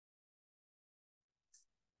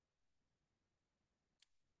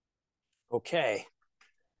Okay,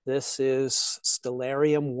 this is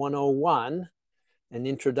Stellarium 101, an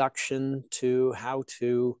introduction to how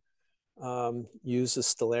to use the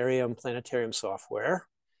Stellarium planetarium software.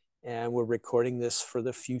 And we're recording this for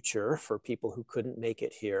the future for people who couldn't make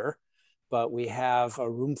it here. But we have a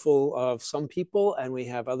room full of some people and we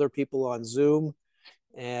have other people on Zoom.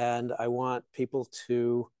 And I want people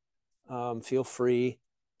to feel free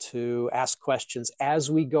to ask questions as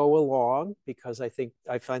we go along, because I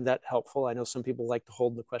find that helpful. I know some people like to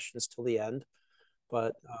hold the questions till the end,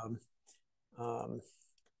 but and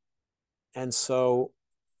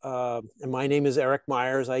my name is Eric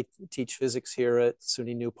Myers. I teach physics here at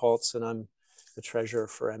SUNY New Paltz, and I'm the treasurer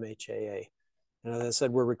for MHAA. And as I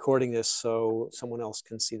said, we're recording this so someone else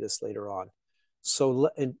can see this later on. So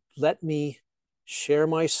let me share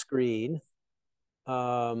my screen.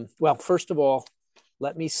 Well, first of all,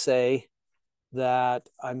 let me say that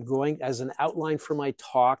I'm going, as an outline for my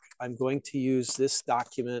talk, I'm going to use this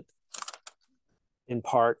document in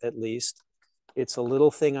part, at least. It's a little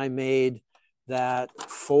thing I made that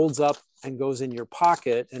folds up and goes in your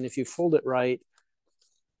pocket. And if you fold it right,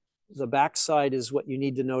 the backside is what you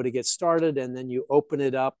need to know to get started. And then you open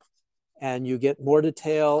it up and you get more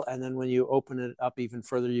detail. And then when you open it up even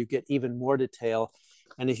further, you get even more detail.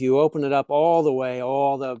 And if you open it up all the way,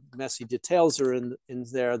 all the messy details are in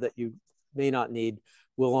there that you may not need.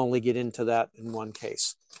 We'll only get into that in one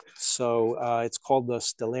case. So it's called the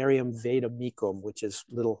Stellarium Veda Mecum, which is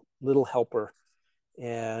little helper.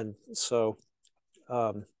 And so,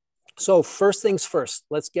 so first things first,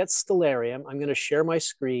 let's get Stellarium. I'm going to share my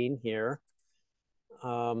screen here.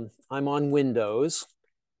 I'm on Windows,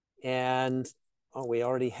 and we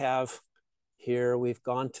already have here, we've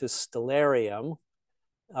gone to Stellarium.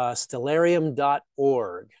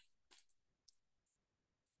 Stellarium.org.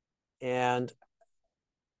 And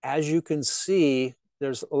as you can see,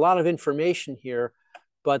 there's a lot of information here,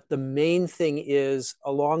 but the main thing is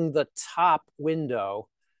along the top window,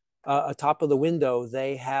 top of the window,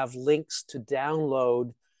 they have links to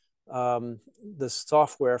download the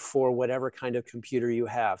software for whatever kind of computer you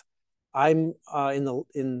have. I'm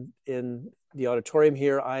in the auditorium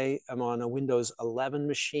here. I am on a Windows 11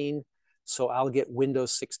 machine. So I'll get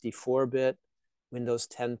Windows 64-bit, Windows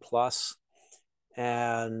 10 Plus,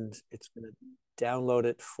 and it's going to download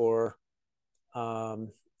it for,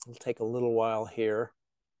 it'll take a little while here.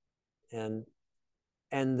 And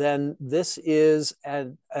then this is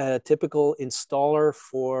a typical installer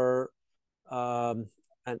for an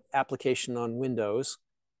application on Windows.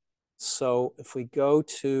 So if we go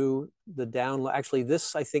to the download, actually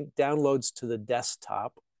this I think downloads to the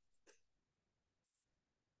desktop.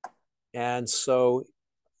 And so,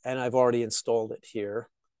 and I've already installed it here.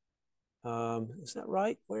 Is that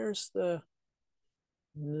right? Where's the,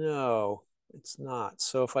 no, it's not.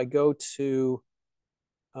 So if I go to,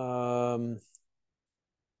 well,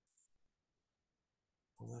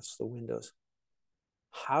 that's the Windows.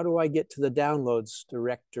 How do I get to the downloads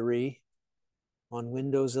directory on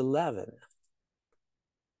Windows 11?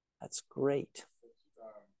 That's great.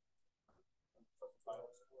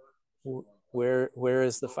 Where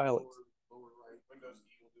is the file?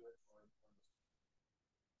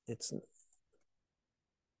 It's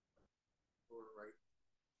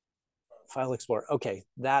File Explorer. Okay,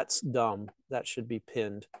 that's dumb. That should be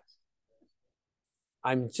pinned.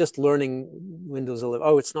 I'm just learning Windows 11.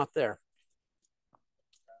 Oh, it's not there.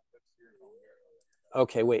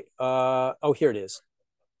 Okay, wait. Oh, here it is.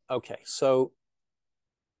 Okay, so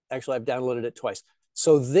actually I've downloaded it twice.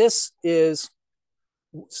 So this is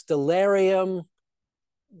Stellarium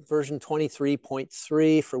version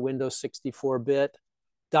 23.3 for Windows 64-bit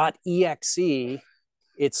 .exe.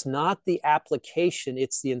 It's not the application,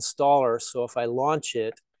 it's the installer. So if I launch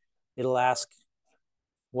it, it'll ask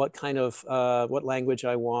what kind of, what language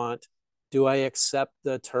I want. Do I accept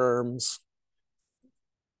the terms?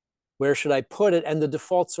 Where should I put it? And the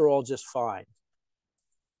defaults are all just fine.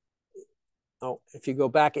 Oh, if you go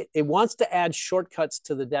back, it wants to add shortcuts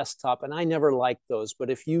to the desktop, and I never like those. But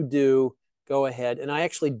if you do, go ahead. And I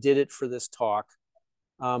actually did it for this talk.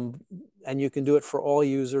 And you can do it for all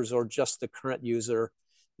users or just the current user.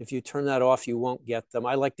 If you turn that off, you won't get them.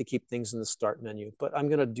 I like to keep things in the start menu, but I'm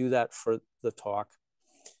going to do that for the talk.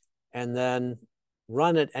 And then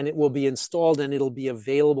run it, and it will be installed, and it'll be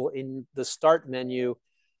available in the start menu.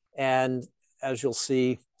 And as you'll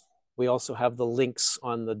see, we also have the links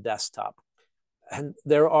on the desktop. And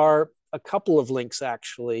there are a couple of links,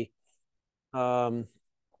 actually.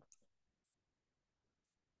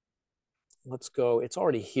 Let's go. It's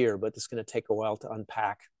already here, but it's going to take a while to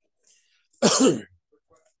unpack.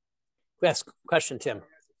 Yes, question, Tim.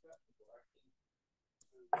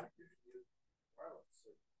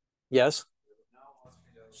 Yes.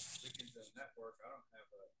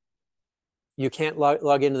 You can't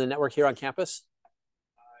log into the network here on campus?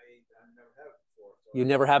 You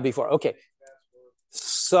never have before. Okay.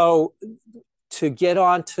 So to get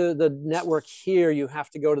onto the network here, you have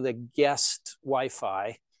to go to the guest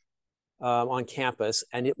Wi-Fi on campus,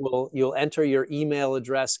 and you'll enter your email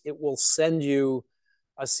address. It will send you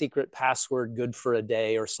a secret password good for a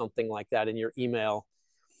day or something like that in your email.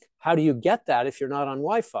 How do you get that if you're not on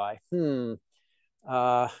Wi-Fi?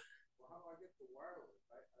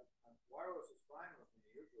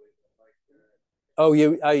 Oh,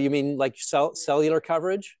 you mean like cellular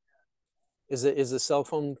coverage? Is the cell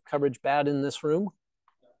phone coverage bad in this room?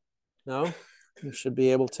 No? You should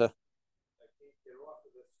be able to.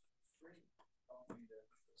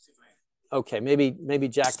 Okay, maybe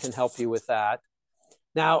Jack can help you with that.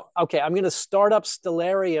 Now, okay, I'm going to start up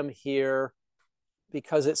Stellarium here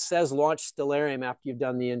because it says launch Stellarium after you've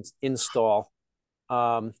done the install.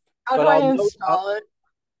 How do I install it?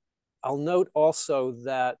 I'll note also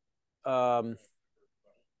that,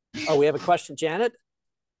 we have a question, Janet?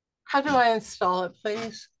 How do I install it,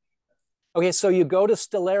 please? Okay, so you go to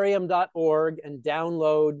stellarium.org and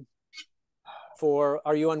download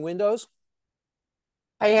are you on Windows?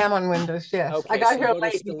 I am on Windows, yes. Okay, I got so here go to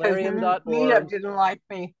late because stellarium.org. Meetup didn't like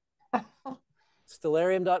me.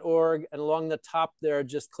 Stellarium.org, and along the top there,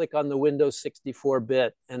 just click on the Windows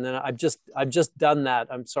 64-bit. And then I've just done that.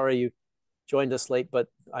 I'm sorry you joined us late, but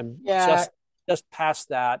I'm just past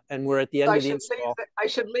that, and we're at the end of the install. I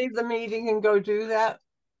should leave the meeting and go do that?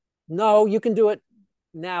 No, you can do it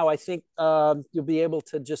now. I think you'll be able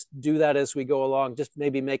to just do that as we go along. Just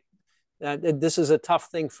maybe make, this is a tough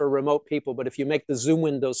thing for remote people, but if you make the Zoom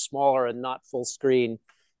windows smaller and not full screen.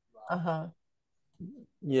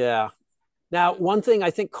 Yeah. Now, one thing,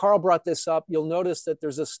 I think Carl brought this up, you'll notice that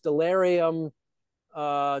there's a Stellarium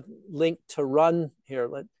link to run here,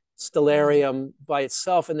 Stellarium by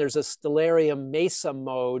itself, and there's a Stellarium Mesa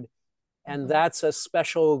mode, and that's a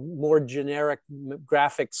special, more generic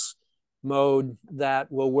graphics mode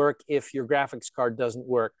that will work if your graphics card doesn't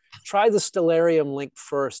work. Try the Stellarium link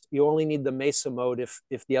first. You only need the Mesa mode if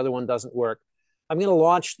the other one doesn't work. I'm going to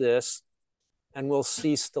launch this, and we'll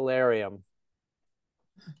see Stellarium.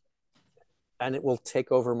 And it will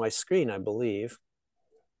take over my screen, I believe.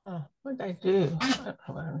 Oh, what did I do? I don't know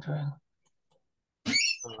what I'm doing.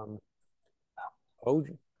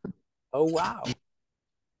 Oh, wow.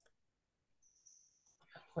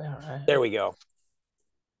 There we go.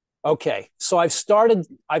 Okay, so I've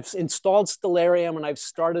installed Stellarium and I've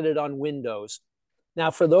started it on Windows.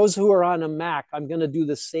 Now, for those who are on a Mac, I'm going to do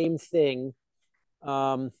the same thing, but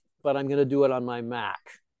I'm going to do it on my Mac.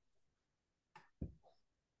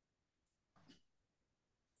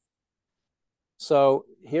 So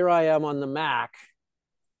here I am on the Mac.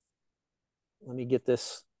 Let me get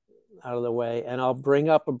this out of the way, and I'll bring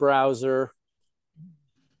up a browser.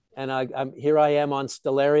 And here I am on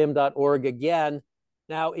stellarium.org again.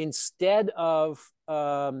 Now, instead of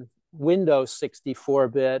Windows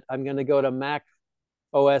 64-bit, I'm going to go to Mac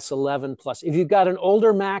OS 11 Plus. If you've got an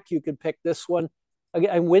older Mac, you could pick this one.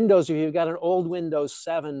 Again, Windows, if you've got an old Windows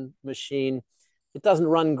 7 machine, it doesn't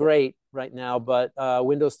run great right now, but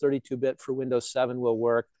Windows 32-bit for Windows 7 will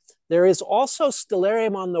work. There is also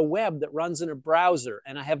Stellarium on the web that runs in a browser,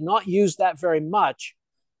 and I have not used that very much,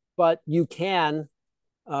 but you can,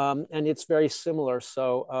 and it's very similar.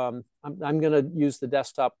 So I'm going to use the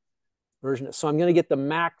desktop version. So I'm going to get the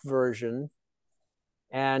Mac version,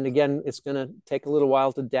 and again, it's going to take a little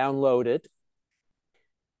while to download it.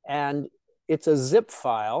 And it's a zip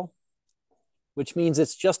file, which means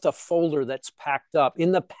it's just a folder that's packed up.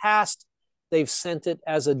 In the past, they've sent it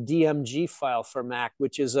as a DMG file for Mac,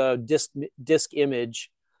 which is a disk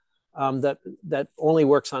image that only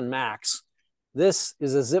works on Macs. This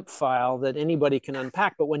is a zip file that anybody can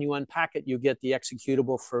unpack, but when you unpack it, you get the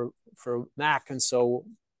executable for Mac, and so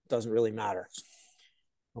it doesn't really matter.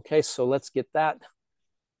 Okay, so let's get that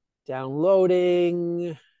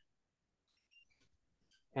downloading.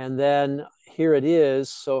 And then here it is.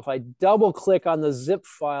 So if I double click on the zip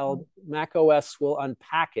file, Mac OS will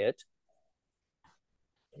unpack it.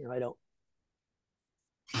 Here, I don't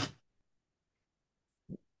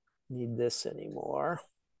need this anymore.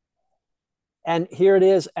 And here it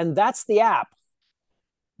is. And that's the app.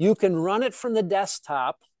 You can run it from the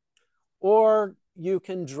desktop, or you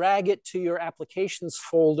can drag it to your applications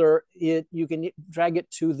folder. You can drag it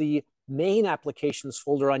to the main applications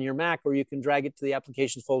folder on your Mac, or you can drag it to the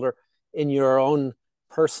applications folder in your own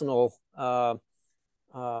personal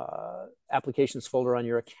applications folder on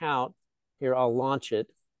your account. Here, I'll launch it.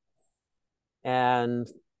 And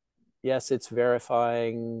yes, it's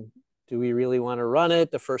verifying do we really want to run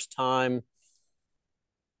it the first time?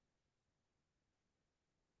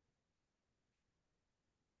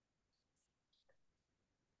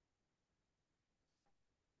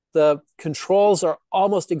 The controls are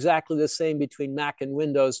almost exactly the same between Mac and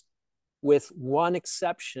Windows, with one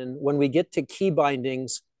exception. When we get to key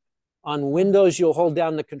bindings, on Windows, you'll hold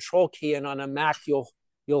down the control key, and on a Mac, you'll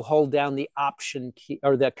hold down the option key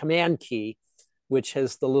or the command key, which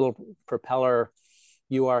has the little propeller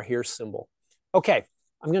 "you are here" symbol. Okay,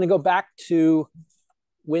 I'm going to go back to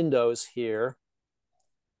Windows here,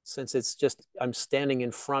 since it's just, I'm standing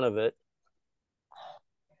in front of it.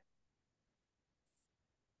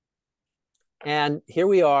 And here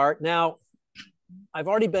we are. Now, I've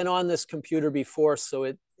already been on this computer before, so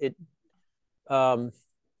it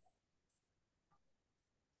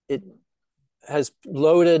has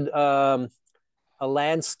loaded a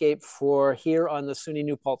landscape for here on the SUNY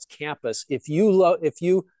New Paltz campus. If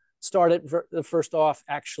you start it first off,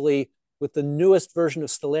 actually, with the newest version of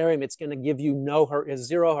Stellarium, it's going to give you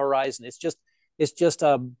zero horizon. It's just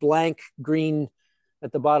a blank green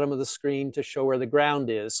at the bottom of the screen to show where the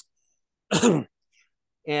ground is.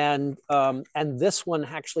 And this one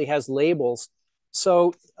actually has labels.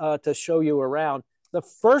 So to show you around, the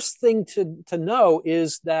first thing to know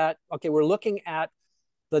is that, okay, we're looking at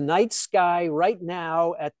the night sky right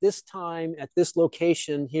now at this time, at this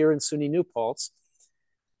location here in SUNY New Paltz.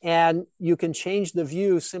 And you can change the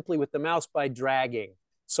view simply with the mouse by dragging.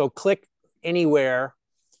 So click anywhere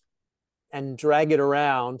and drag it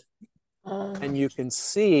around. And you can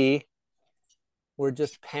see, we're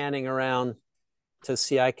just panning around to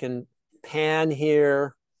see, I can pan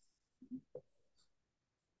here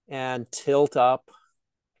and tilt up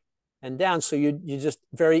and down. So you just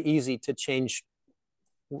very easy to change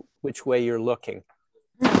which way you're looking.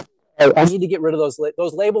 I need to get rid of those.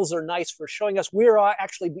 Those labels are nice for showing us we're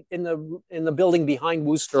actually in the building behind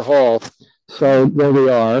Wooster Hall. So there we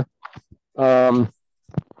are. Let's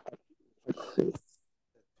see.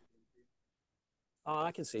 Oh,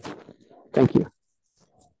 I can see. Thank you.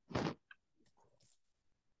 Let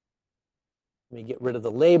me get rid of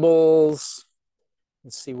the labels.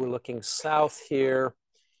 Let's see, we're looking south here.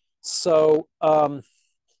 So,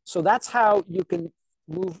 so that's how you can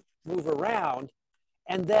move around.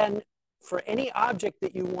 And then for any object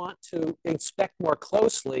that you want to inspect more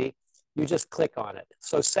closely, you just click on it.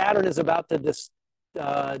 So Saturn is about to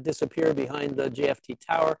disappear behind the JFT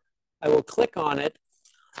tower. I will click on it.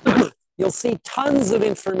 You'll see tons of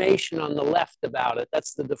information on the left about it.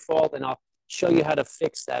 That's the default, and I'll show you how to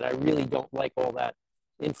fix that. I really don't like all that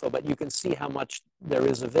info, but you can see how much there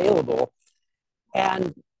is available.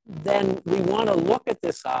 And then we want to look at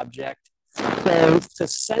this object. So to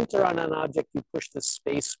center on an object, you push the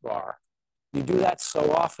space bar. You do that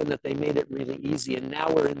so often that they made it really easy, and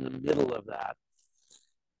now we're in the middle of that.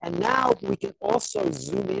 And now we can also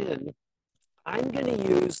zoom in. I'm going to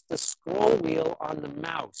use the scroll wheel on the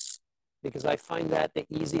mouse because I find that the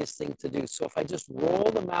easiest thing to do. So if I just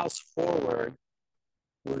roll the mouse forward,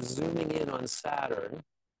 we're zooming in on Saturn.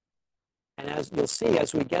 And as you'll see,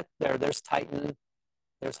 as we get there, there's Titan,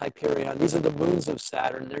 there's Hyperion. These are the moons of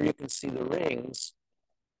Saturn. There you can see the rings.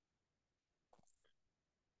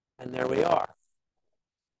 And there we are.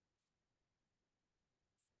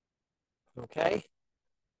 Okay.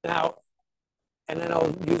 Now, and then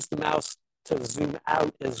I'll use the mouse to zoom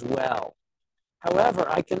out as well. However,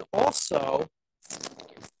 I can also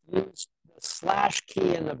use the slash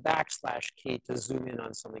key and the backslash key to zoom in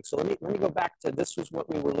on something. So let me go back to, this was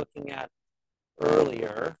what we were looking at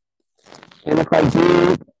earlier. And if I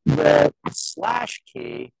do the slash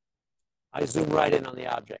key, I zoom right in on the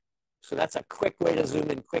object. So that's a quick way to zoom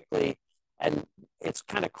in quickly. And it's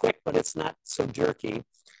kind of quick, but it's not so jerky.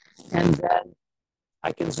 And then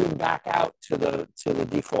I can zoom back out to the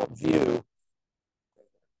default view.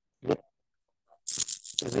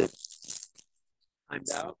 Is it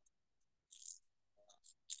timed out?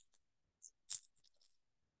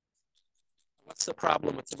 What's the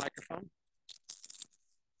problem with the microphone?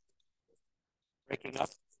 Breaking up?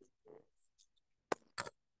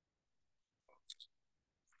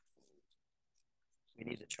 We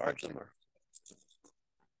need to charge them, or?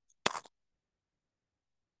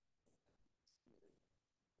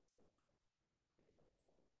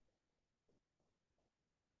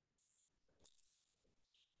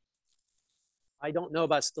 I don't know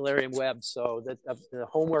about Stellarium Web, so the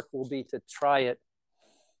homework will be to try it,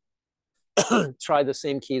 try the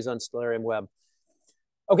same keys on Stellarium Web.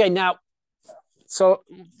 Okay, now, so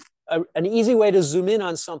an easy way to zoom in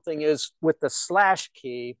on something is with the slash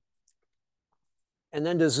key, and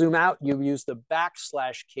then to zoom out, you use the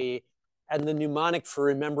backslash key. And the mnemonic for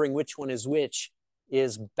remembering which one is which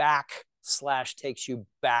is / takes you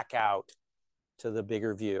back out to the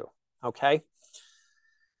bigger view, okay?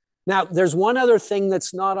 Now, there's one other thing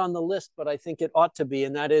that's not on the list, but I think it ought to be,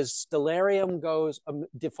 and that is Stellarium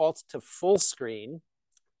defaults to full screen.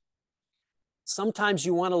 Sometimes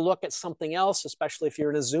you want to look at something else, especially if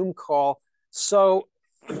you're in a Zoom call. So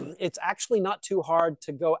it's actually not too hard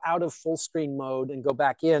to go out of full screen mode and go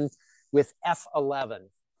back in with F11.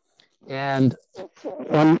 And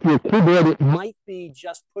on your keyboard, it might be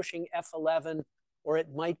just pushing F11, or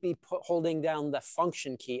it might be holding down the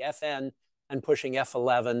function key, FN, and pushing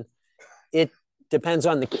F11. It depends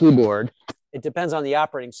on the keyboard. It depends on the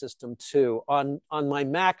operating system too. On my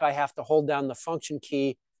Mac, I have to hold down the function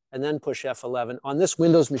key and then push F11. On this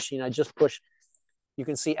Windows machine, I just push, you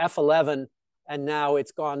can see F11, and now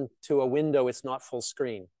it's gone to a window. It's not full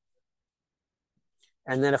screen.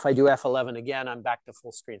 And then if I do F11 again, I'm back to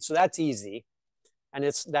full screen. So that's easy. And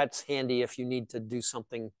that's handy if you need to do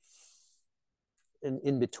something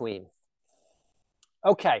in between.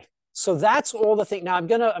 Okay, so that's all the thing. Now I'm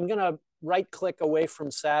gonna right click away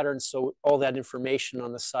from Saturn, so all that information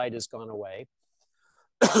on the side has gone away.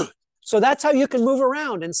 So that's how you can move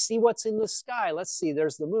around and see what's in the sky. Let's see,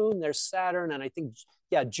 there's the moon, there's Saturn, and I think,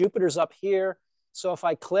 yeah, Jupiter's up here. So if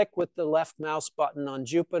I click with the left mouse button on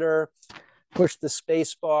Jupiter, push the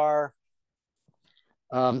space bar,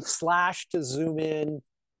 / to zoom in.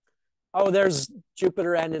 Oh, there's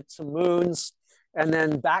Jupiter and its moons, and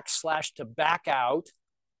then / to back out,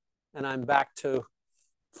 and I'm back to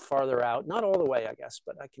farther out. Not all the way, I guess,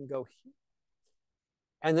 but I can go here.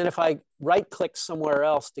 And then if I right click somewhere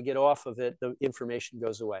else to get off of it, the information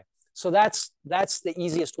goes away. So that's the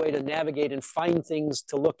easiest way to navigate and find things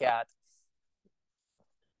to look at.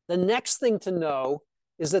 The next thing to know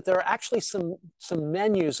is that there are actually some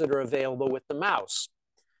menus that are available with the mouse.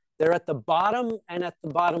 They're at the bottom and at the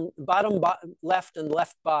bottom left and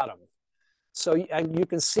left bottom. So you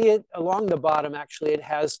can see it along the bottom. Actually, it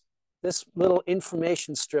has this little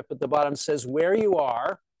information strip at the bottom, says where you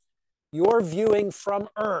are. You're viewing from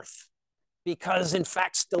Earth, because in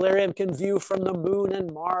fact, Stellarium can view from the moon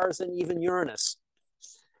and Mars and even Uranus.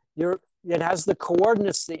 It has the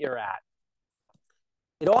coordinates that you're at.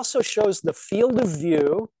 It also shows the field of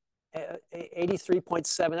view,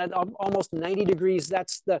 83.7, at almost 90 degrees.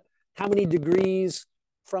 That's how many degrees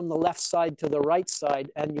from the left side to the right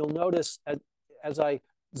side. And you'll notice as I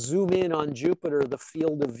zoom in on Jupiter, the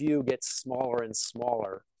field of view gets smaller and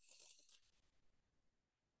smaller.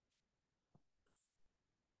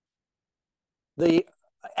 The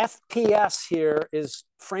FPS here is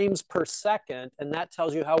frames per second, and that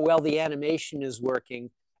tells you how well the animation is working.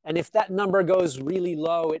 And if that number goes really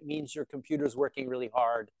low, it means your computer's working really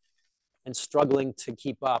hard and struggling to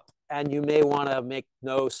keep up. And you may want to make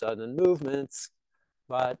no sudden movements,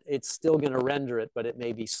 but it's still going to render it, but it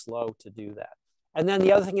may be slow to do that. And then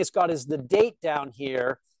the other thing it's got is the date down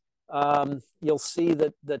here. You'll see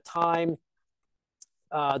that the time,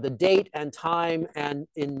 the date and time, and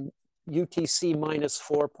in UTC minus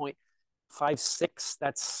 4.56,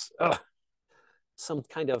 that's some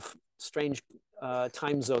kind of strange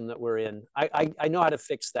time zone that we're in. I know how to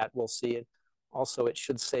fix that. We'll see it. Also, it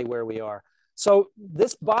should say where we are. So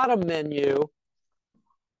this bottom menu,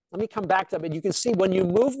 let me come back to that, but you can see when you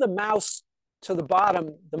move the mouse to the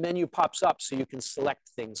bottom, the menu pops up so you can select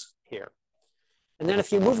things here. And then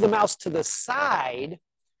if you move the mouse to the side,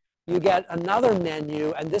 you get another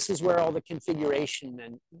menu, and this is where all the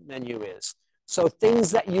configuration menu is. So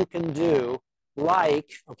things that you can do,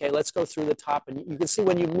 like, okay, let's go through the top, and you can see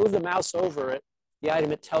when you move the mouse over it, the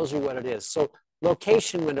item, it tells you what it is. So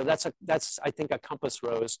location window, that's I think a compass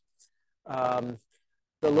rose.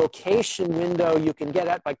 The location window you can get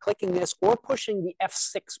at by clicking this or pushing the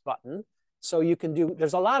F6 button. So you can do,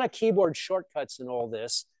 there's a lot of keyboard shortcuts in all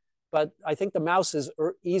this, but I think the mouse is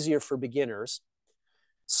easier for beginners.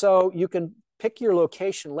 So you can pick your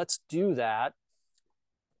location. Let's do that.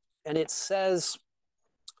 And it says,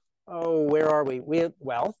 oh, where are we?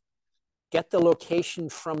 Well, get the location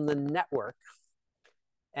from the network.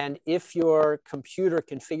 And if your computer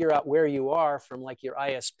can figure out where you are from like your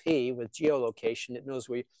ISP with geolocation, it knows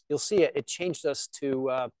where you'll see it. It changed us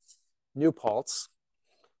to New Paltz.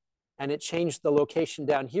 And it changed the location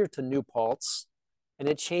down here to New Paltz. And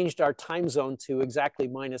it changed our time zone to exactly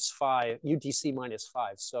 -5, UTC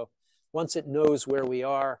 -5. So once it knows where we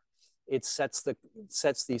are, it sets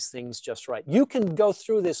these things just right. You can go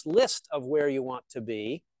through this list of where you want to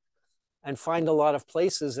be and find a lot of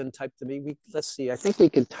places and type let's see, I think we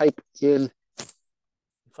could type in,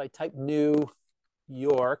 if I type New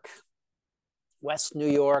York, West New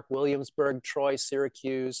York, Williamsburg, Troy,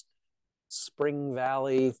 Syracuse, Spring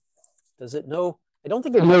Valley. Does it know? I don't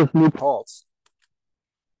think it knows New Paltz.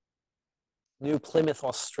 New Plymouth,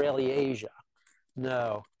 Australasia.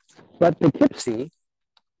 No. But Poughkeepsie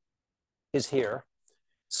is here.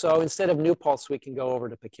 So instead of New Paltz, we can go over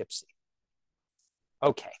to Poughkeepsie.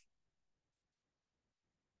 Okay.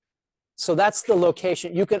 So that's the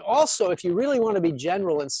location. You can also, if you really want to be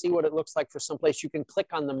general and see what it looks like for someplace, you can click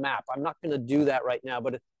on the map. I'm not going to do that right now,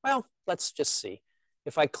 but well, let's just see.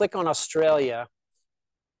 If I click on Australia,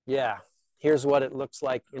 yeah, here's what it looks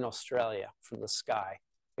like in Australia from the sky.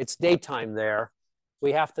 It's daytime there.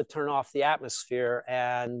 We have to turn off the atmosphere,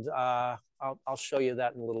 and I'll show you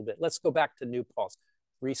that in a little bit. Let's go back to New Paltz.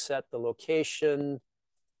 Reset the location,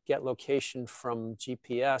 get location from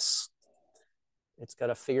GPS. It's got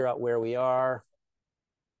to figure out where we are.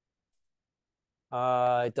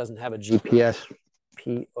 It doesn't have a GPS.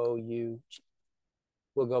 POU.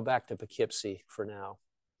 We'll go back to Poughkeepsie for now.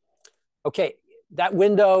 Okay, that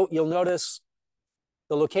window, you'll notice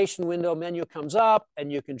the location window menu comes up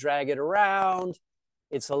and you can drag it around.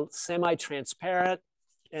 It's a semi-transparent,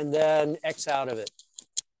 and then X out of it.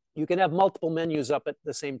 You can have multiple menus up at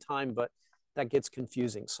the same time, but that gets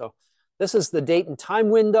confusing. So this is the date and time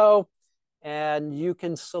window, and you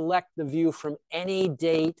can select the view from any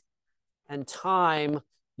date and time.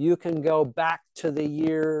 You can go back to the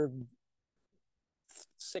year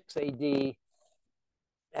 6 AD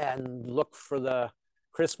and look for the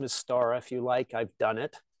Christmas star if you like. I've done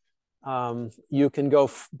it. You can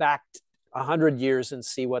go back 100 years and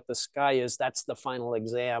see what the sky is. That's the final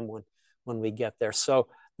exam when we get there. So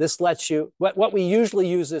this lets you, what we usually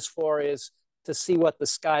use this for is to see what the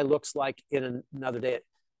sky looks like in another day,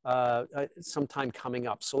 sometime coming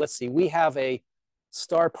up. So let's see, we have a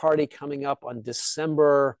star party coming up on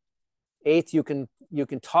December 8th. You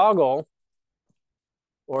can toggle,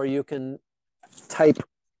 or you can type.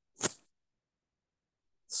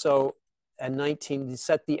 So at 19, you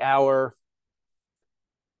set the hour.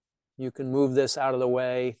 You can move this out of the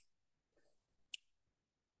way.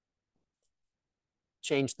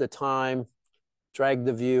 Change the time, drag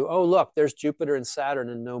the view. Oh, look, there's Jupiter and Saturn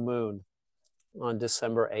and no moon on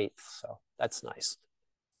December 8th. So that's nice.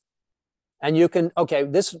 And you can, okay,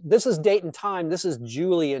 this is date and time. This is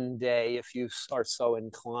Julian day if you are so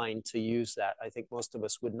inclined to use that. I think most of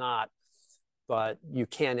us would not, but you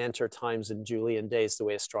can enter times in Julian days the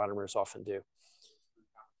way astronomers often do.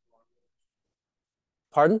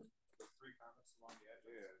 Pardon?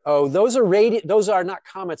 Oh, those are not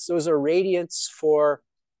comets. Those are radiants for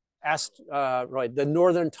right, the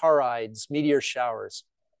northern tarides, meteor showers.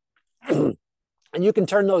 And you can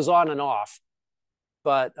turn those on and off,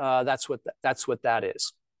 but that's what that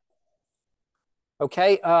is.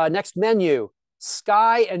 Okay, next menu,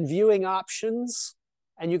 sky and viewing options.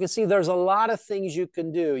 And you can see there's a lot of things you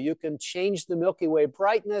can do. You can change the Milky Way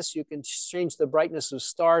brightness. You can change the brightness of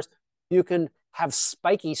stars. You can have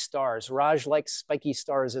spiky stars. Raj likes spiky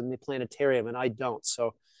stars in the planetarium, and I don't.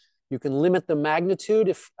 So you can limit the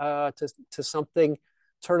magnitude to something.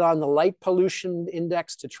 Turn on the light pollution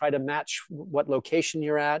index to try to match what location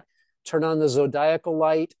you're at. Turn on the zodiacal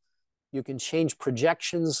light. You can change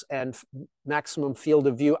projections and maximum field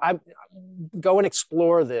of view. Go and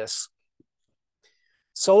explore this.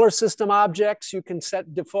 Solar system objects, you can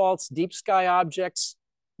set defaults. Deep sky objects,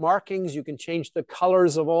 markings, you can change the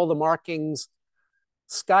colors of all the markings.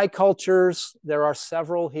 Sky cultures, there are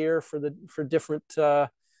several here for different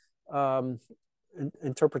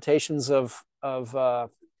interpretations of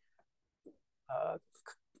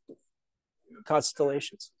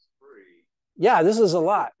constellations. Yeah, this is a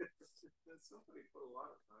lot.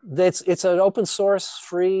 It's an open source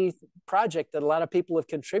free project that a lot of people have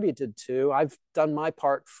contributed to. I've done my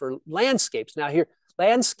part for landscapes. Now here,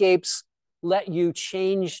 landscapes let you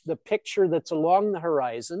change the picture that's along the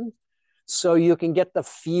horizon, so you can get the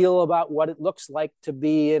feel about what it looks like to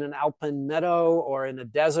be in an alpine meadow or in a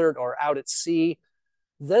desert or out at sea.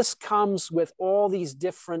 This comes with all these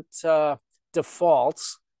different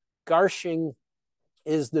defaults. Garching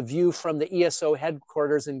is the view from the ESO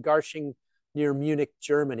headquarters in Garching near Munich,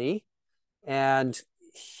 Germany. And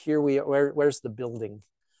here we are. Where's the building?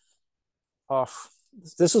 Oh,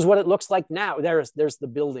 this is what it looks like now. There's the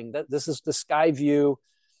building. This is the sky view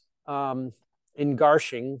in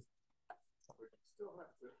Garching.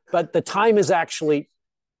 But the time is actually,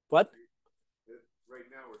 what? Right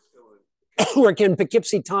now we're still we're in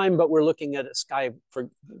Poughkeepsie time, but we're looking at a sky for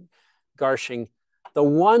Garching. The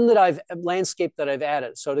one landscape that I've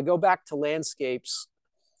added. So to go back to landscapes,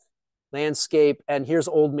 landscape, and here's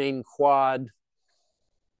Old Main Quad.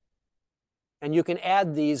 And you can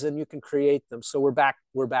add these and you can create them. So we're back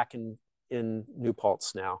in New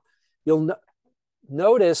Paltz now. you'll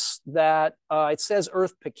notice that it says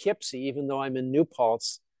Earth Poughkeepsie, even though I'm in New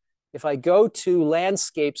Paltz. If I go to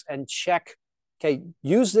landscapes and check, okay,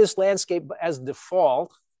 use this landscape as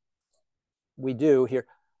default, we do here.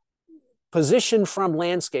 Position from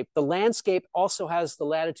landscape. The landscape also has the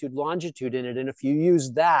latitude, longitude in it, and if you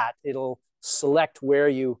use that, it'll select where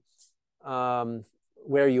you are,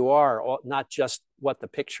 not just what the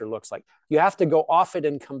picture looks like. You have to go off it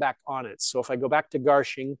and come back on it. So if I go back to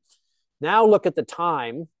Garching, now look at the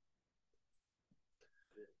time.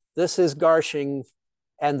 This is Garching,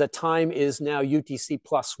 and the time is now UTC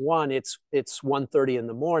 +1. It's 1:30 in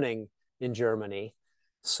the morning in Germany.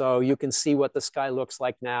 So you can see what the sky looks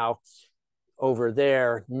like now over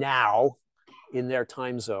there now in their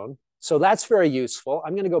time zone. So that's very useful.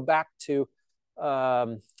 I'm going to go back to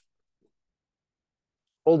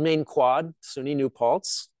Old Main Quad, SUNY New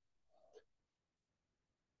Paltz.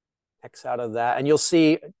 X out of that. And you'll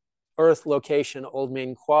see Earth location, Old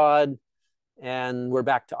Main Quad, and we're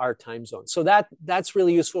back to our time zone. So that's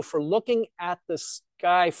really useful for looking at the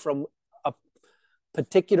sky from a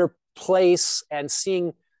particular place and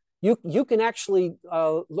seeing. You can actually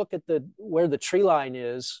look at where the tree line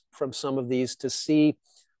is from some of these to see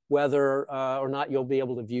whether or not you'll be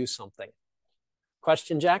able to view something.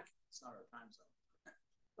 Question, Jack? It's not our time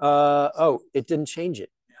zone. Oh, it didn't change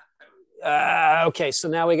it. Yeah. Okay, so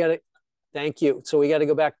now we got to, thank you. So we got to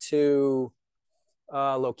go back to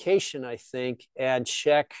location, I think, and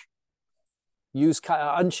check,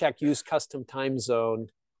 uncheck use custom time zone.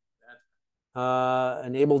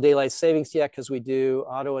 Enable daylight savings, yeah, because we do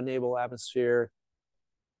auto enable atmosphere.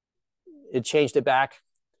 It changed it back.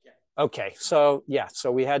 Yeah. Okay, so yeah,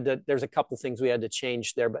 so we had to, there's a couple things we had to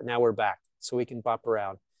change there, but now we're back, so we can bop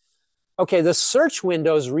around. Okay, the search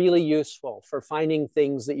window is really useful for finding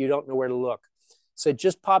things that you don't know where to look. So it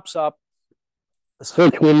just pops up a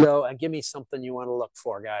search window and give me something you want to look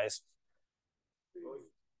for, guys.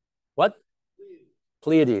 What?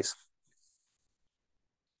 Pleiades.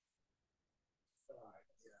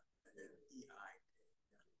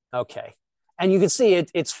 Okay, and you can see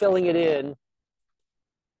it's filling it in,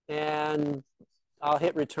 and I'll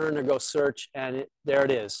hit return or go search, and there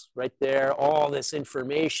it is, right there, all this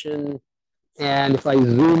information. And if I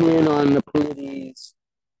zoom in on the Pleiades,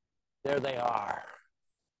 there they are.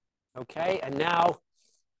 Okay, and now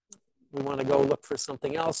we want to go look for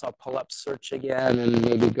something else. I'll pull up search again and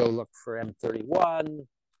maybe go look for M31,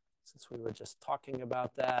 since we were just talking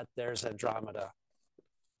about that. There's Andromeda.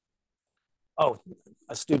 Oh,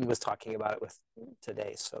 a student was talking about it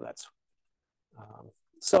today, so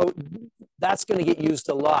that's going to get used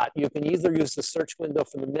a lot. You can either use the search window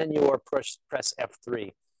from the menu or press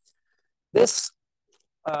F3. This,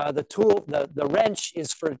 the tool, the wrench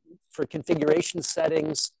is for configuration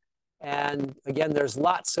settings, and again, there's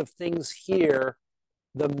lots of things here.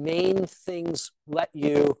 The main things let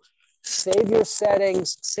you save your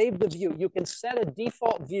settings, save the view. You can set a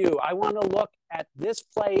default view. I want to look at this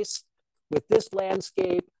place with this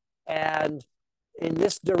landscape and in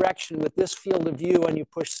this direction with this field of view, and you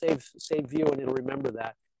push save view and it'll remember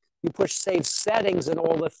that. You push save settings and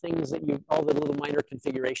all the things all the little minor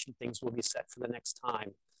configuration things will be set for the next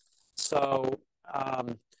time. So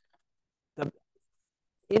the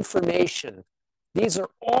information, these are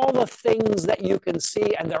all the things that you can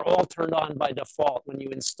see, and they're all turned on by default when you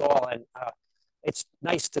install. And it's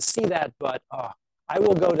nice to see that, but I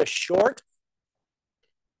will go to short.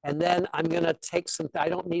 And then I'm going to take I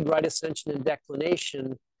don't need right ascension and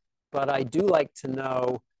declination, but I do like to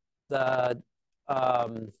know the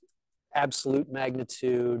absolute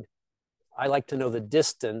magnitude. I like to know the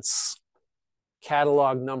distance,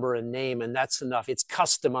 catalog number, and name, and that's enough. It's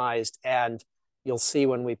customized, and you'll see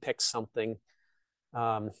when we pick something,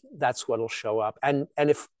 that's what'll show up. And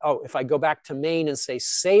if I go back to main and say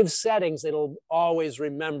save settings, it'll always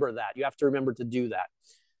remember that. You have to remember to do that.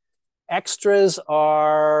 Extras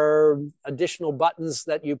are additional buttons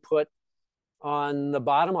that you put on the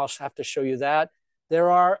bottom. I'll have to show you that.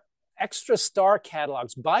 There are extra star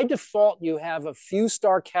catalogs. By default, you have a few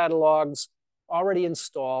star catalogs already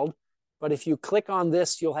installed, but if you click on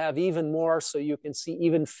this, you'll have even more, so you can see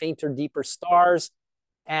even fainter, deeper stars.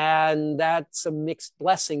 And that's a mixed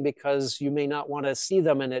blessing because you may not want to see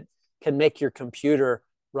them, and it can make your computer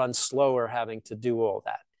run slower having to do all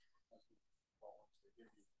that.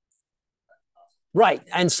 Right,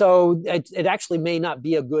 and so it actually may not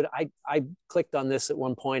be a good, I clicked on this at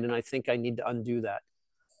one point and I think I need to undo that.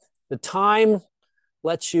 The time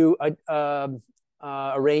lets you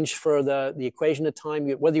arrange for the equation of time,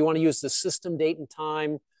 whether you want to use the system date and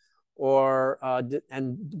time or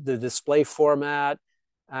and the display format.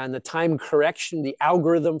 And the time correction, the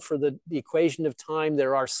algorithm for the equation of time,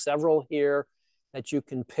 there are several here that you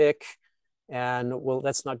can pick. And well,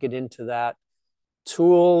 let's not get into that.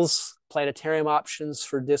 Tools, planetarium options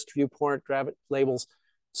for disk viewport, gravity labels,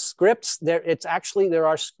 scripts. There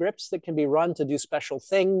are scripts that can be run to do special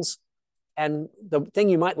things. And the thing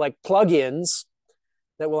you might like, plugins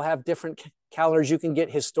that will have different calendars. You can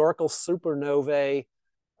get historical supernovae,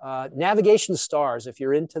 navigation stars if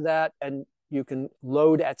you're into that, and you can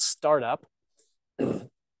load at startup.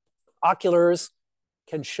 Oculars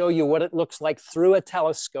can show you what it looks like through a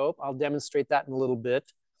telescope. I'll demonstrate that in a little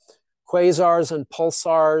bit. Quasars and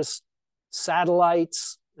pulsars,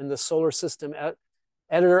 satellites, and the solar system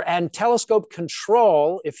editor, and telescope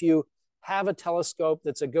control. If you have a telescope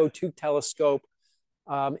that's a go-to telescope,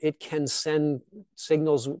 it can send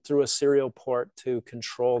signals through a serial port to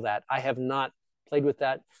control that. I have not played with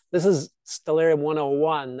that. This is Stellarium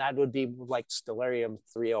 101. That would be like Stellarium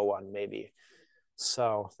 301 maybe.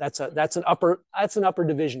 So that's an upper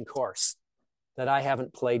division course that I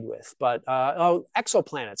haven't played with. But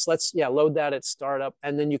exoplanets. Let's load that at startup,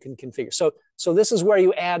 and then you can configure. So this is where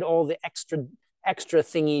you add all the extra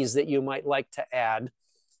thingies that you might like to add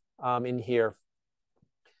in here.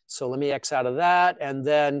 So let me X out of that, and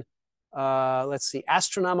then let's see,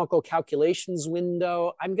 astronomical calculations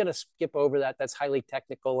window. I'm going to skip over that. That's highly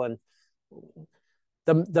technical. And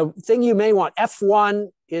the thing you may want, F1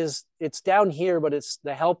 is, it's down here, but it's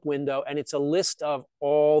the help window, and it's a list of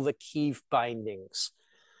all the key bindings.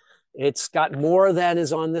 It's got more than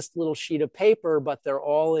is on this little sheet of paper, but they're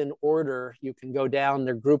all in order. You can go down,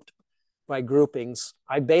 they're grouped by groupings.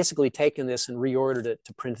 I've basically taken this and reordered it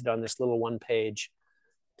to print it on this little one page.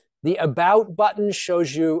 The About button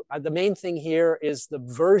shows you, the main thing here is the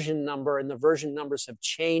version number, and the version numbers have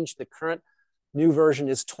changed. The current new version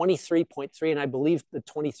is 23.3, and I believe the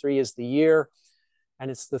 23 is the year,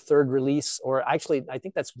 and it's the third release, or actually, I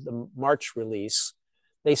think that's the March release.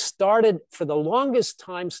 They started, for the longest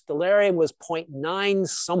time, Stellarium was 0.9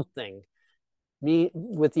 something,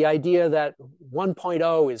 with the idea that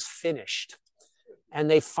 1.0 is finished. And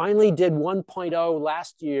they finally did 1.0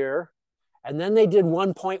 last year, and then they did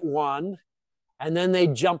 1.1, and then they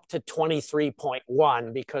jumped to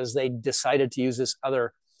 23.1 because they decided to use this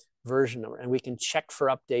other version. And we can check for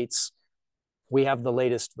updates. We have the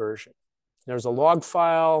latest version. There's a log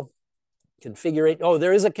file, configure. Oh,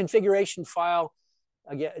 there is a configuration file.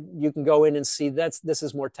 Again, you can go in and see this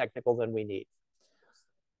is more technical than we need.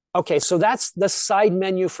 Okay, so that's the side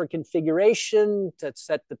menu for configuration, to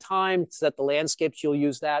set the time, set the landscapes. You'll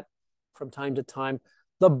use that from time to time.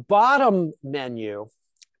 The bottom menu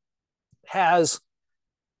has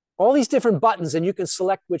all these different buttons, and you can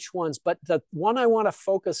select which ones. But the one I want to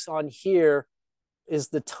focus on here is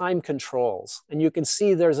the time controls. And you can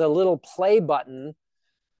see there's a little play button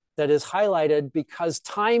that is highlighted because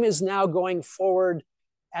time is now going forward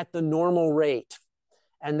at the normal rate.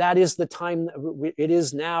 And that is the time, it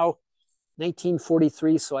is now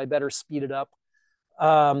 1943, so I better speed it up.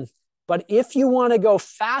 But if you want to go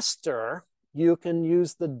faster, you can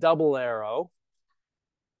use the double arrow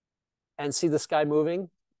and see the sky moving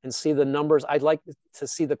and see the numbers. I'd like to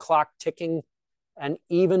see the clock ticking, and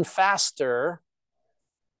even faster,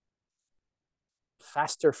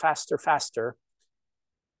 faster, faster, faster.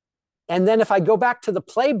 And then if I go back to the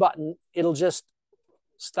play button, it'll just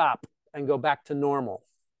stop and go back to normal.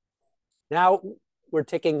 Now we're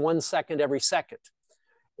ticking 1 second every second.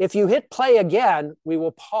 If you hit play again, we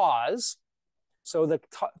will pause. So the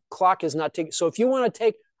clock is not ticking. So if you want to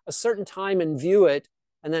take a certain time and view it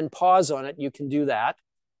and then pause on it, you can do that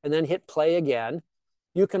and then hit play again.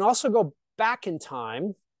 You can also go back in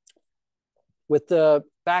time with the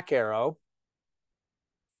back arrow.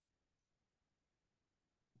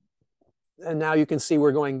 And now you can see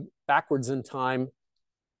we're going backwards in time.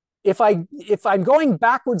 If I'm going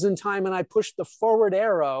backwards in time and I push the forward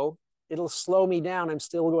arrow, it'll slow me down. I'm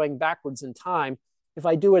still going backwards in time. If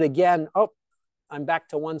I do it again, oh, I'm back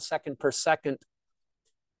to 1 second per second,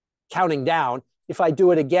 counting down. If I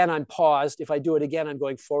do it again, I'm paused. If I do it again, I'm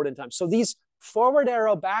going forward in time. So these forward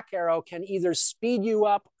arrow, back arrow can either speed you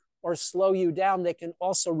up or slow you down. They can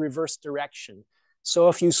also reverse direction. So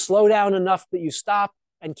if you slow down enough that you stop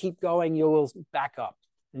and keep going, you will back up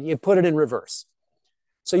and you put it in reverse.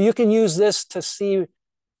 So you can use this to see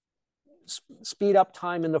speed up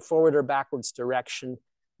time in the forward or backwards direction.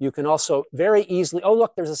 You can also very easily, oh,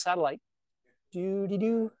 look, there's a satellite.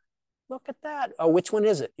 Look at that. Oh, which one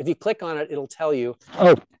is it? If you click on it, it'll tell you.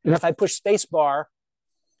 Oh, and if I push space bar,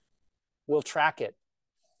 we'll track it.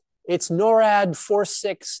 It's NORAD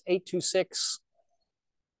 46826.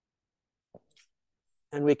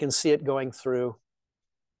 And we can see it going through.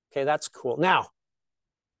 Okay, that's cool. Now,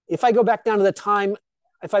 if I go back down to the time,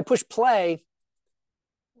 if I push play,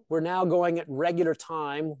 we're now going at regular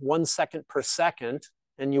time, 1 second per second,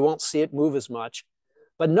 and you won't see it move as much.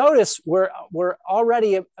 But notice we're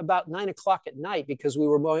already about 9 o'clock at night because we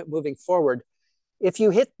were moving forward. If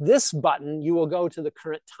you hit this button, you will go to the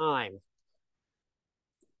current time.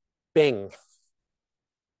 Bing.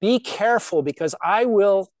 Be careful because I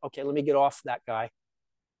will, okay, let me get off that guy.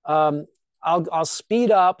 I'll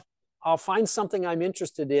speed up. I'll find something I'm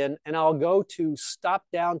interested in, and I'll go to stop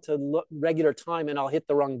down to regular time, and I'll hit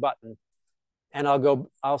the wrong button. And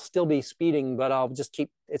I'll still be speeding, but I'll just keep,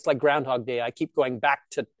 it's like Groundhog Day. I keep going back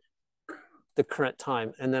to the current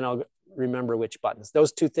time, and then I'll remember which buttons.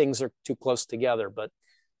 Those two things are too close together, but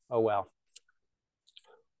oh well.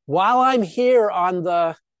 While I'm here on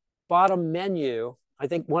the bottom menu, I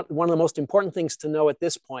think one of the most important things to know at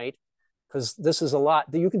this point, because this is a lot,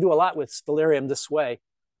 you can do a lot with Stellarium this way,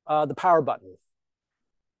 the power button.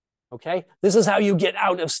 Okay, this is how you get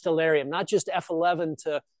out of Stellarium, not just F11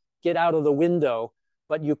 to get out of the window,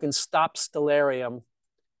 but you can stop Stellarium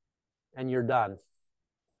and you're done.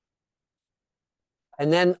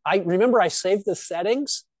 And then remember I saved the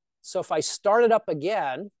settings. So if I start it up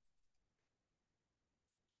again,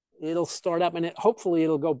 it'll start up and hopefully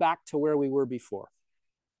it'll go back to where we were before.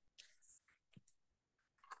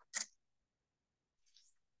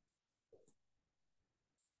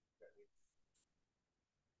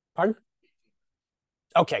 Pardon?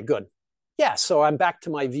 Okay, good. Yeah, so I'm back to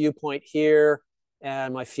my viewpoint here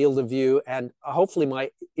and my field of view, and hopefully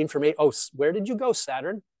my information. Oh, where did you go,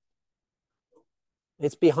 Saturn?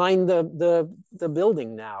 It's behind the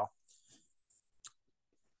building now.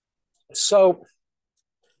 So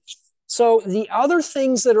the other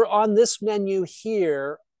things that are on this menu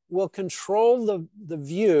here will control the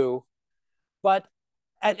view, but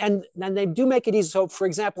and they do make it easy. So for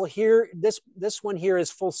example, here, this one here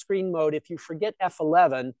is full screen mode. If you forget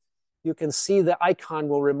F11, you can see the icon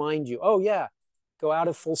will remind you, oh yeah, go out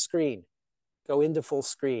of full screen, go into full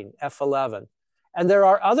screen, F11. And there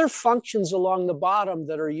are other functions along the bottom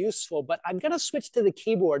that are useful, but I'm gonna switch to the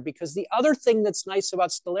keyboard because the other thing that's nice about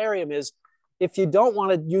Stellarium is if you don't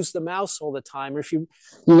want to use the mouse all the time, or if you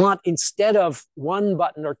want, instead of 1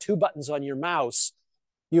 button or 2 buttons on your mouse,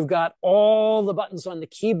 you've got all the buttons on the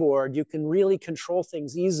keyboard, you can really control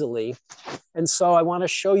things easily. And so I want to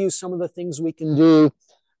show you some of the things we can do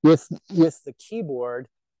with the keyboard.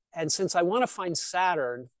 And since I want to find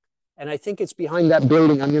Saturn, and I think it's behind that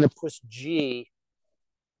building, I'm going to push G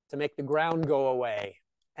to make the ground go away.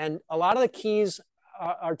 And a lot of the keys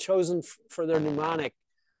are chosen for their mnemonic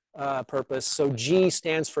purpose. So G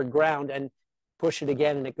stands for ground, and push it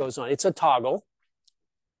again and it goes on. It's a toggle.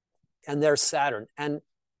 And there's Saturn. And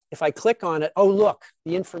if I click on it, oh, look,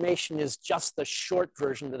 the information is just the short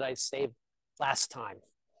version that I saved last time.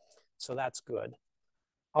 So that's good.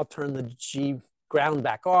 I'll turn the G ground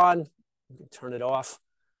back on, turn it off.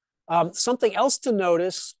 Something else to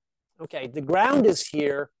notice, okay, the ground is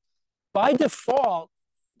here. By default,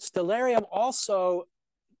 Stellarium also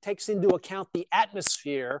takes into account the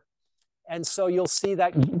atmosphere. And so you'll see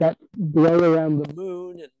that glow around the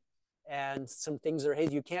moon and some things are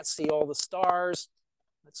hazy. You can't see all the stars.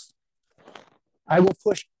 I will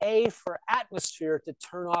push A for atmosphere to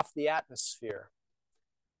turn off the atmosphere.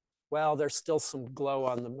 Well, there's still some glow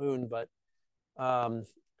on the moon, but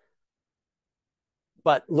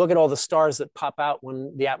look at all the stars that pop out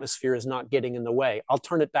when the atmosphere is not getting in the way. I'll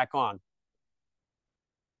turn it back on.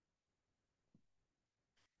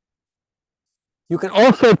 You can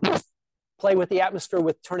also play with the atmosphere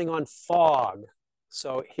with turning on fog.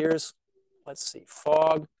 So here's, let's see,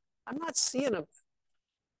 fog. I'm not seeing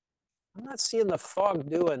the fog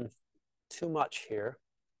doing too much here.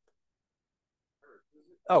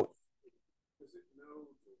 Oh.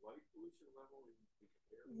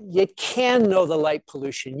 You can know the light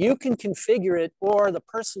pollution. You can configure it, or the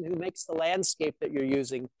person who makes the landscape that you're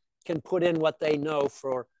using can put in what they know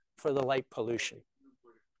for the light pollution.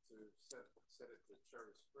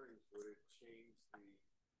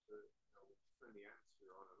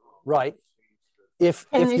 Right. If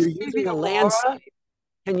you're using a landscape,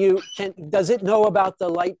 does it know about the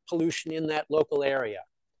light pollution in that local area?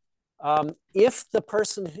 If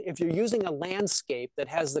you're using a landscape that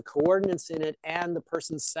has the coordinates in it and the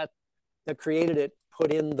person that created it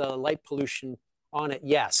put in the light pollution on it,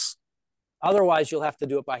 yes. Otherwise, you'll have to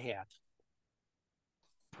do it by hand.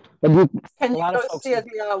 Can you go see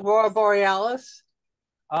the Aurora Borealis?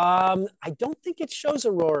 I don't think it shows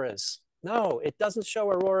auroras. No, it doesn't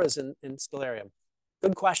show auroras in Stellarium.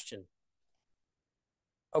 Good question.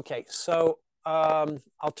 Okay, so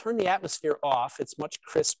I'll turn the atmosphere off. It's much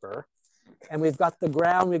crisper. And we've got the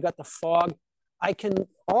ground, we've got the fog. I can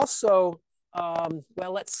also,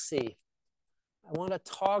 well, let's see. I want to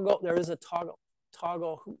toggle, there is a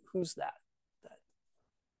toggle, who's that?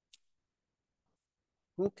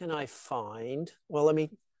 Who can I find? Well,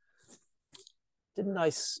 didn't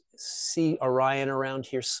I see Orion around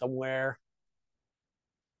here somewhere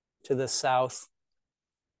to the south?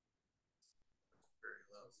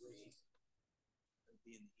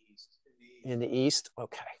 In the east,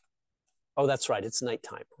 okay. Oh, that's right, it's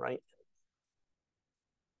nighttime, right?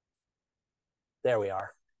 There we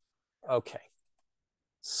are, okay.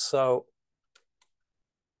 So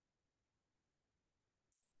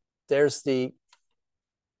there's the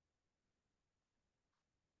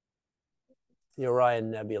Orion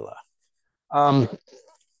Nebula.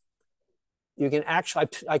 You can actually,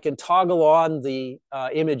 I can toggle on the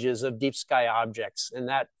images of deep sky objects, and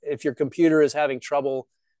that if your computer is having trouble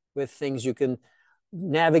with things, you can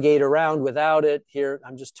navigate around without it. Here,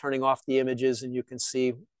 I'm just turning off the images and you can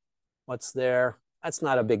see what's there. That's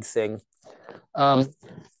not a big thing.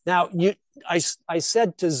 Now, I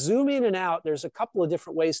said to zoom in and out, there's a couple of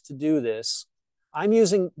different ways to do this. I'm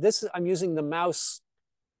using the mouse,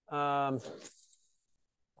 I'm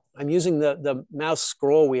using the mouse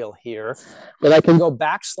scroll wheel here, but I can go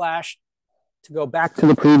backslash to go back to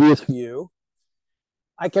the previous view.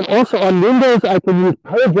 I can also, on Windows, I can use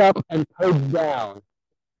page up and page down.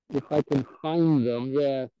 If I can find them,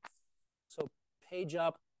 yeah. So page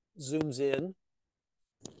up zooms in,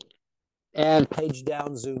 and page down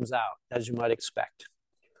zooms out, as you might expect.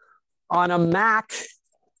 On a Mac,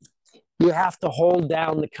 you have to hold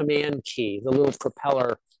down the command key, the little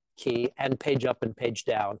propeller key, and page up and page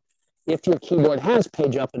down. If your keyboard has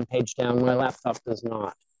page up and page down, my laptop does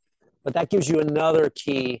not. But that gives you another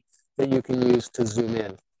key that you can use to zoom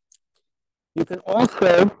in. You can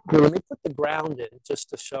also, let me put the ground in just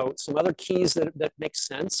to show some other keys that make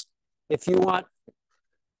sense. If you want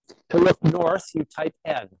to look north, you type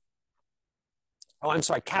N. Oh, I'm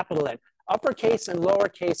sorry, capital N. Uppercase and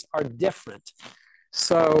lowercase are different.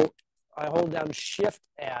 So I hold down Shift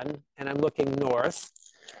N and I'm looking north.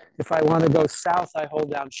 If I want to go south, I hold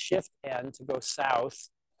down Shift N to go south.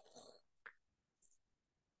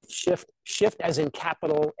 Shift as in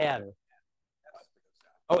capital N.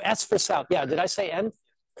 Oh, S for south. Yeah, did I say N?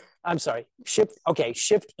 I'm sorry. Shift, okay,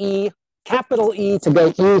 Shift E, capital E to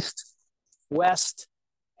go east, west,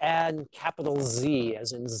 and capital Z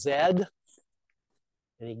as in Z.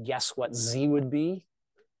 Any guess what Z would be?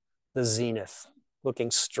 The zenith,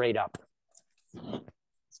 looking straight up.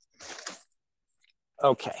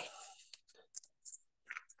 Okay.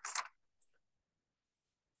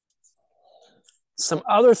 Some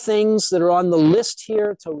other things that are on the list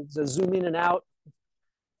here to zoom in and out.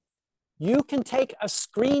 You can take a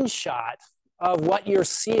screenshot of what you're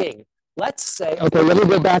seeing. Let's say, okay, let me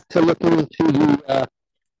go back to looking to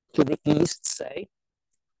the east, say.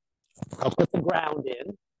 I'll put the ground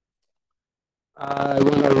in. I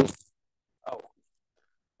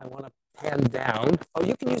want to pan down. Oh,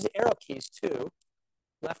 you can use the arrow keys too.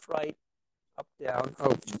 Left, right, up, down.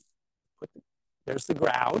 Oh, there's the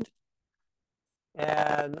ground.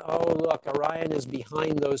 And oh, look, Orion is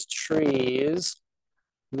behind those trees.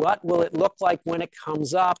 What will it look like when it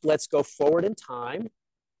comes up? Let's go forward in time.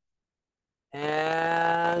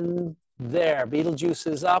 And there, Betelgeuse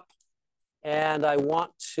is up. And I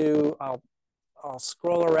want to, I'll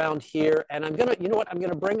scroll around here. And I'm gonna, you know what, I'm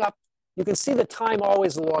gonna bring up, you can see the time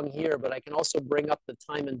always along here, but I can also bring up the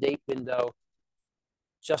time and date window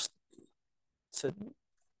just to do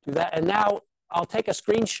that. And now I'll take a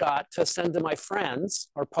screenshot to send to my friends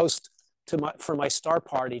or post to for my star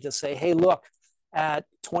party to say, hey, look, at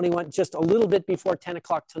 21, just a little bit before 10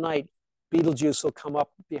 o'clock tonight, Betelgeuse will come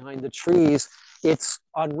up behind the trees. It's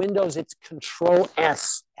on Windows, it's Control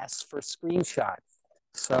S, S for screenshot.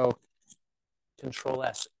 So Control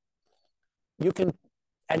S. You can,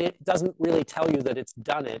 and it doesn't really tell you that it's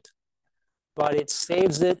done it, but it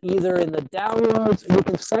saves it either in the downloads, you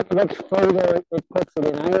can set which folder it puts it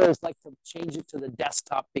in. I always like to change it to the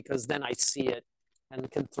desktop because then I see it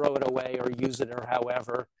and can throw it away or use it or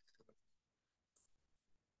however.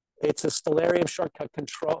 It's a Stellarium shortcut,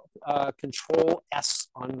 Control S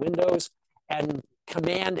on Windows and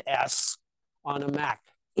Command S on a Mac.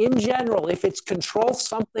 In general, if it's Control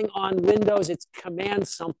something on Windows, it's Command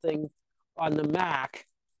something on the Mac,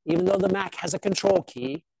 even though the Mac has a Control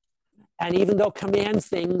key. And even though Command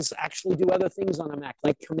things actually do other things on a Mac,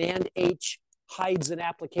 like Command H hides an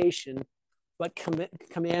application, but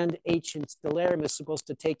Command H in Stellarium is supposed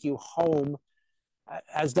to take you home,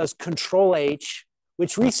 as does Control H,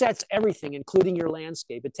 which resets everything, including your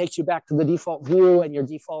landscape. It takes you back to the default view and your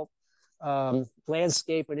default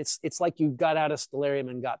landscape, and it's like you got out of Stellarium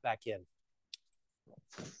and got back in.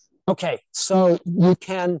 Okay, so you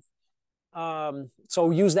can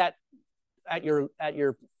use that at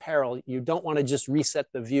your peril. You don't want to just reset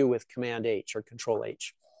the view with Command H or Control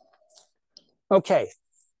H. Okay,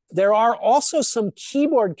 there are also some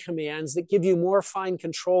keyboard commands that give you more fine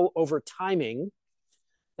control over timing.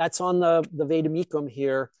 That's on the vademecum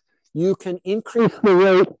here. You can increase the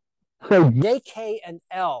rate. So J, K, and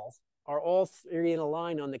L are all three in a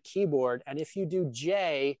line on the keyboard. And if you do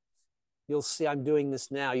J, you'll see I'm doing this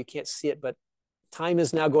now. You can't see it, but time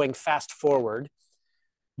is now going fast forward.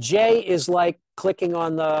 J is like clicking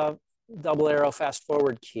on the double arrow fast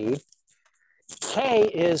forward key. K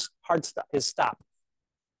is hard stop, is stop.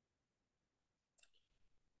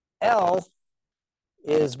 L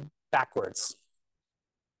is backwards.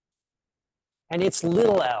 And it's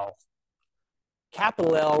little l.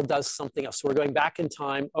 Capital L does something else. So we're going back in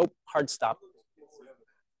time. Oh, hard stop.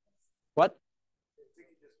 What?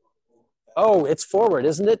 Oh, it's forward,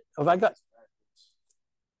 isn't it? Have I got?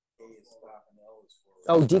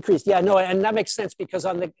 Oh, decreased. Yeah, no, and that makes sense because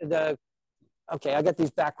on the okay, I got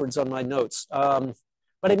these backwards on my notes.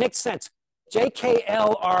 But it makes sense. J, K,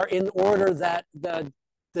 L are in order that the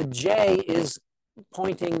J is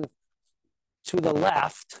pointing to the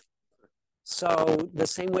left. So the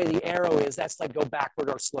same way the arrow is, that's like go backward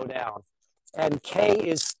or slow down. And K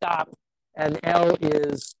is stop, and L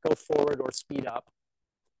is go forward or speed up.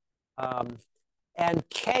 And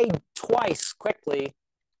K twice quickly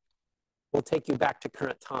will take you back to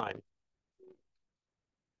current time.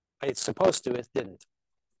 It's supposed to, it didn't.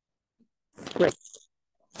 Great.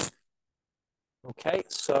 Okay,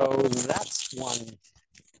 so that's one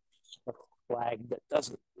flag that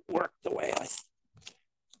doesn't work the way I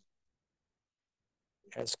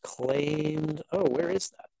has claimed. Oh, where is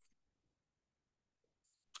that?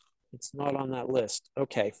 It's not on that list.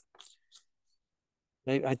 Okay.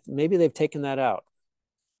 Maybe they've taken that out.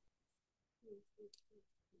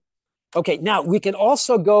 Okay, now we can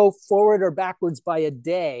also go forward or backwards by a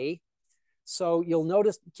day. So you'll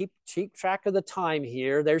notice, keep track of the time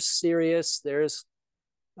here. There's Sirius, there's,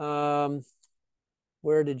 where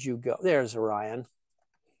did you go? There's Orion.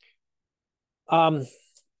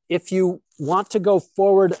 If you want to go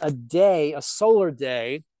forward a day, a solar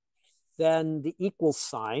day, then the equal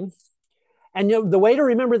sign. And the way to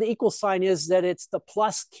remember the equal sign is that it's the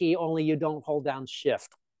plus key, only you don't hold down shift.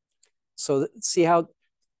 So see how,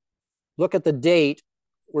 look at the date,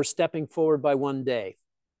 we're stepping forward by 1 day.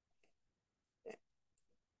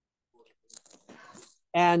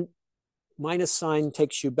 And minus sign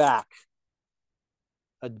takes you back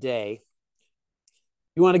a day.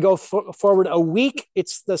 You want to go forward a week,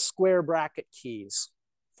 it's the square bracket keys.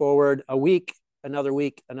 Forward a week, another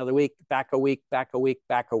week, back a week, back a week,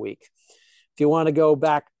 back a week. If you want to go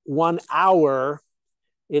back 1 hour,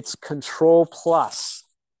 it's Control plus.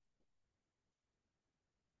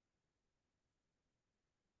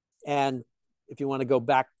 And if you want to go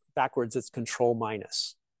backwards, it's Control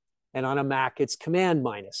minus. And on a Mac, it's Command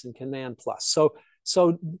minus and Command plus.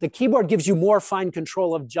 So the keyboard gives you more fine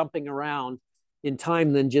control of jumping around in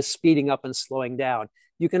time than just speeding up and slowing down.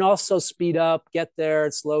 You can also speed up, get there,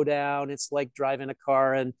 and slow down. It's like driving a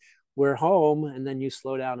car and we're home, and then you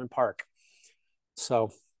slow down and park.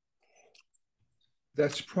 So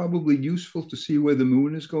that's probably useful to see where the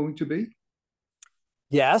moon is going to be.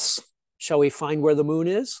 Yes. Shall we find where the moon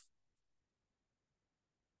is?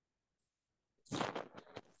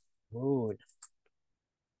 Moon.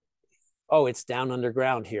 Oh, it's down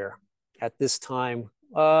underground here at this time.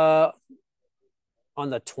 On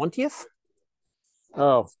the 20th?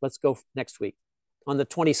 Oh, let's go next week. On the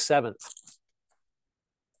 27th.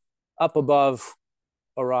 Up above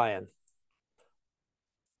Orion.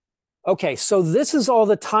 Okay, so this is all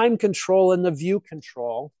the time control and the view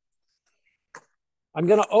control. I'm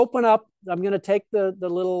going to open up, I'm going to take the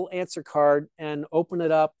little answer card and open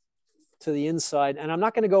it up to the inside. And I'm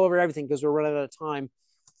not going to go over everything because we're running out of time,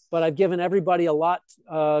 but I've given everybody a lot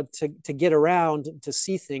to get around, to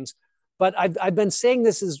see things. But I've been saying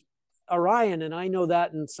this is Orion, and I know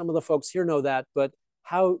that, and some of the folks here know that, but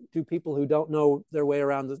how do people who don't know their way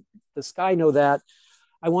around the sky know that?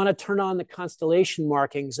 I want to turn on the constellation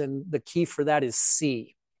markings, and the key for that is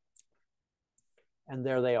C. And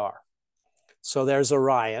there they are. So there's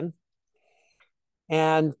Orion.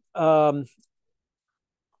 And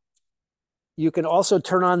you can also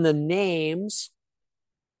turn on the names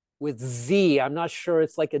with V. I'm not sure,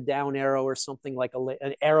 it's like a down arrow or something, like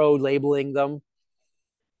an arrow labeling them.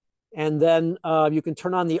 And then you can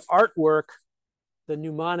turn on the artwork The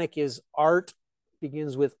mnemonic is art,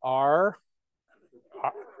 begins with R.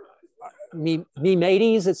 Me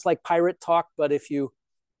mateys, it's like pirate talk, but if you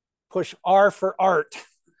push R for art,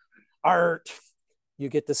 you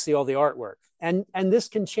get to see all the artwork. And this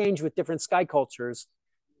can change with different sky cultures,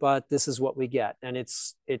 but this is what we get. And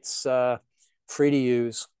it's free to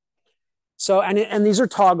use. So, and these are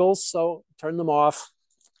toggles, so turn them off.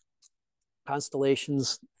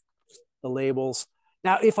 Constellations, the labels.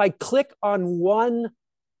 Now, if I click on one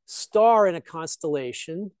star in a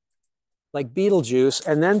constellation, like Betelgeuse,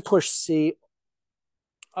 and then push C,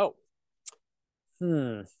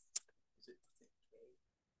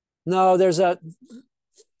 no, there's a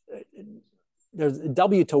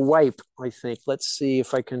W to wipe, I think. Let's see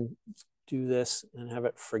if I can do this and have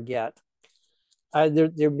it forget.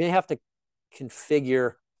 There may have to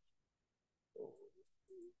configure.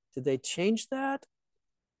 Did they change that?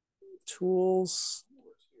 Tools.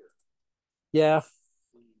 Yeah.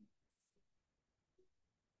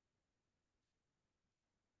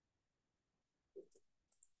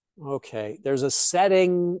 Okay, there's a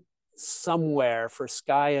setting somewhere for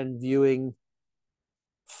sky and viewing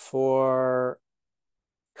for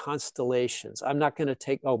constellations. I'm not going to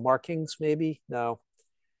take, markings maybe? No.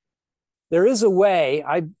 There is a way,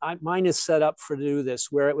 mine is set up for to do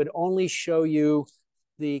this, where it would only show you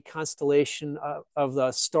the constellation of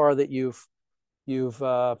the star that you've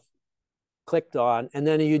clicked on. And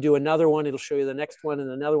then you do another one, it'll show you the next one, and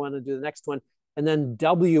another one, and do the next one. And then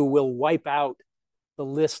W will wipe out the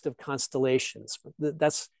list of constellations.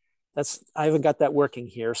 That's I haven't got that working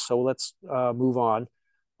here, so let's move on.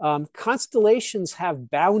 Constellations have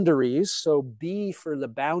boundaries, so B for the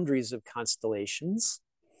boundaries of constellations.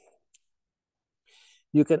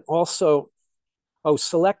 You can also,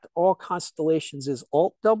 select all constellations is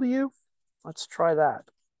Alt-W. Let's try that.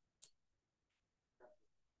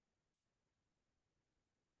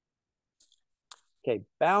 Okay,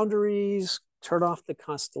 boundaries, turn off the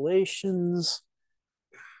constellations.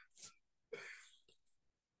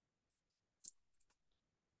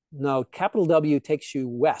 No, capital W takes you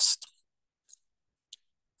west.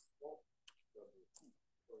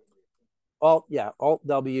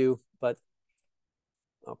 Alt-W, but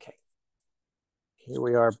okay. Here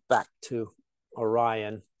we are back to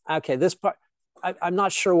Orion. Okay, this part, I'm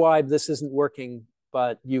not sure why this isn't working,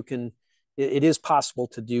 but you can, it is possible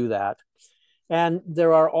to do that. And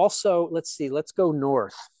there are also, let's see, let's go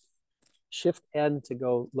north. Shift N to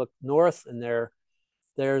go look north, and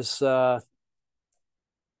there's the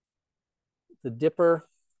Dipper.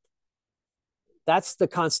 That's the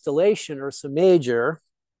constellation Ursa Major.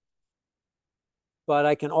 But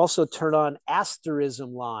I can also turn on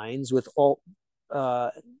asterism lines with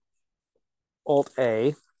Alt-A.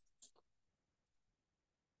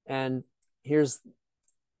 And here's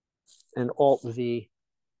an Alt-V.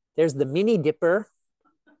 There's the Mini Dipper.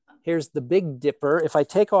 Here's the Big Dipper. If I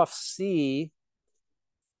take off C,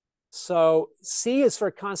 so C is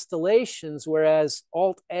for constellations, whereas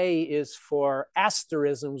Alt-A is for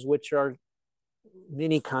asterisms, which are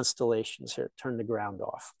mini constellations. Here, turn the ground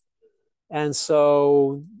off. And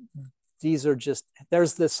so these are just,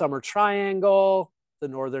 there's the Summer Triangle, the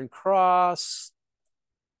Northern Cross,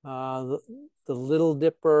 the Little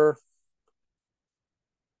Dipper.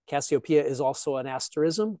 Cassiopeia is also an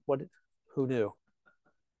asterism. Who knew?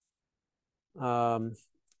 And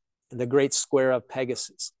the Great Square of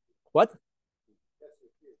Pegasus. What?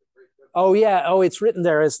 Oh, yeah. Oh, it's written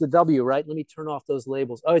there as the W, right? Let me turn off those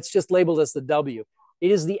labels. Oh, it's just labeled as the W.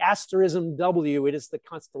 It is the asterism W. It is the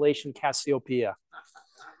constellation Cassiopeia.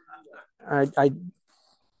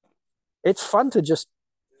 It's fun to just,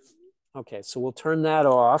 okay, so we'll turn that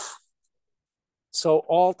off. So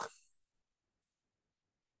Alt.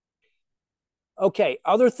 Okay,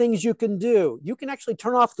 other things you can do. You can actually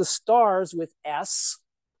turn off the stars with S,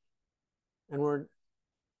 and we're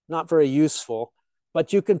not very useful,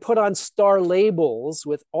 but you can put on star labels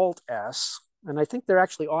with Alt-S, and I think they're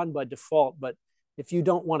actually on by default, but if you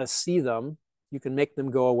don't want to see them, you can make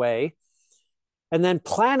them go away. And then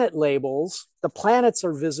planet labels, the planets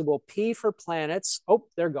are visible. P for planets. Oh,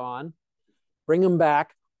 they're gone. Bring them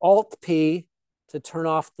back. Alt-P to turn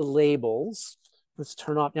off the labels. Let's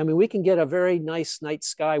turn off. I mean, we can get a very nice night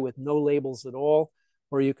sky with no labels at all,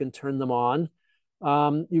 or you can turn them on.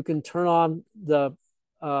 You can turn on the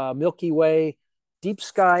Milky Way deep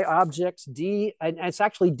sky objects, D, and it's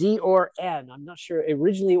actually D or N. I'm not sure.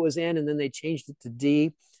 Originally it was N, and then they changed it to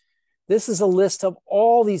D. This is a list of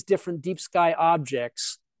all these different deep sky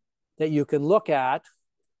objects that you can look at.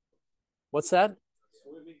 What's that?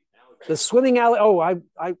 The swimming alley. Oh,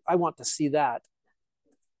 I want to see that.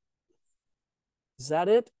 Is that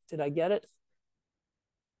it? Did I get it?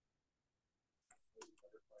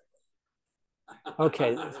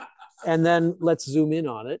 Okay, and then let's zoom in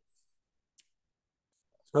on it.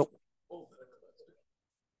 Oh,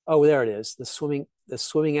 oh, there it is. The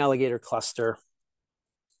swimming alligator cluster.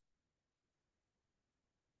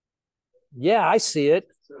 Yeah, I see it.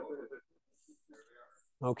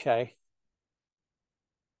 Okay.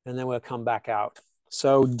 And then we'll come back out.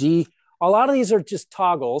 So D, a lot of these are just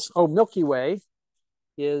toggles. Oh, Milky Way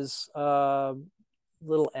is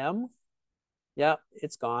little m. Yeah,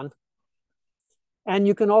 it's gone. And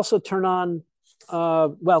you can also turn on,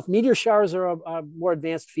 well, meteor showers are a more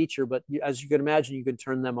advanced feature, but as you can imagine, you can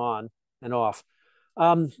turn them on and off.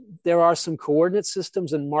 There are some coordinate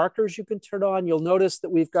systems and markers you can turn on. You'll notice that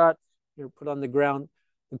we've got, here, put on the ground,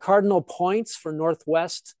 the cardinal points for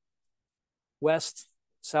northwest, west,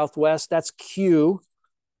 southwest. That's Q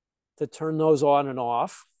to turn those on and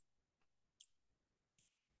off.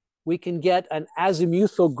 We can get an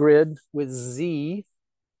azimuthal grid with Z.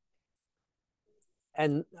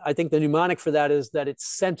 And I think the mnemonic for that is that it's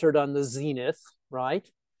centered on the zenith, right?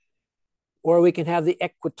 Or we can have the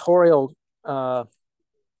equatorial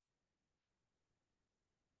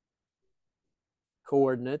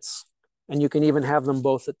coordinates. And you can even have them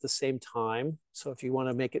both at the same time. So if you want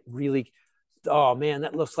to make it really, oh man,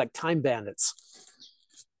 that looks like time bandits.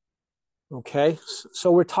 Okay, so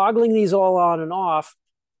we're toggling these all on and off.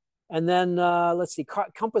 And then let's see,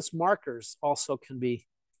 compass markers also can be,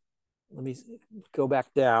 let me go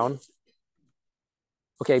back down.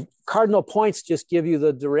 Okay, cardinal points just give you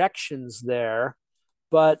the directions there,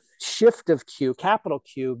 but shift of Q, capital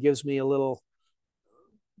Q, gives me a little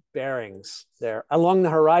bearings there along the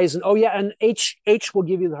horizon. Oh yeah, and H will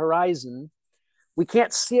give you the horizon. We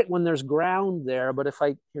can't see it when there's ground there, but if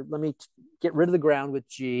I, here, let me get rid of the ground with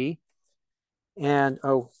G and,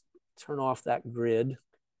 oh, turn off that grid.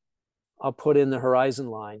 I'll put in the horizon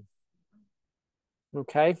line.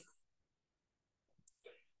 Okay.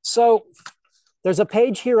 So there's a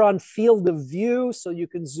page here on field of view, so you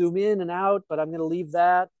can zoom in and out, but I'm going to leave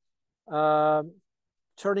that.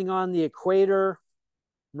 Turning on the equator,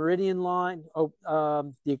 meridian line.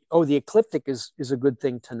 The ecliptic is a good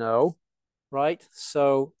thing to know, right?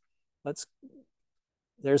 So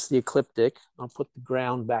there's the ecliptic. I'll put the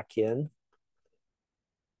ground back in.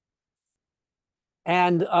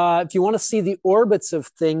 And if you want to see the orbits of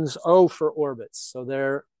things, O for orbits. So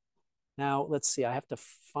there, now let's see, I have to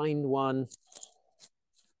find one.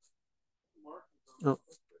 Oh.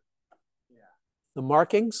 The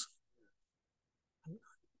markings?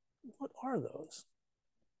 What are those?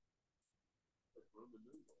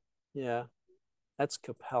 Yeah, that's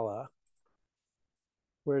Capella.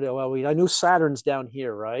 I knew Saturn's down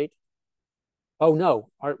here, right? Oh no,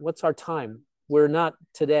 what's our time? We're not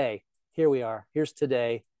today. Here we are. Here's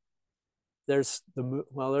today. There's the moon.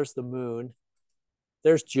 Well, there's the moon.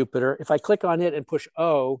 There's Jupiter. If I click on it and push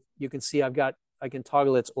O, you can see I can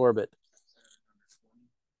toggle its orbit.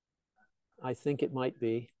 I think it might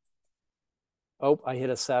be. Oh, I hit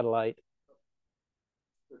a satellite.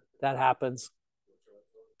 That happens.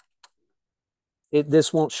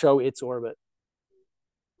 This won't show its orbit,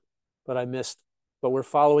 but I missed. But we're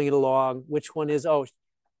following it along. Which one is? Oh,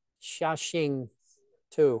 Xiaoshang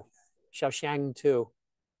 2. Xiaoshang 2.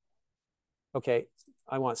 Okay,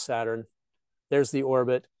 I want Saturn. There's the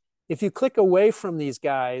orbit. If you click away from these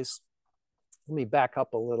guys, let me back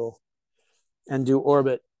up a little and do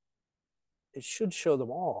orbit. It should show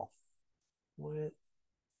them all. What?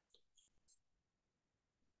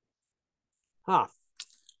 Huh.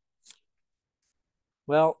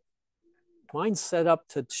 Well, mine's set up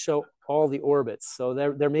to show all the orbits. So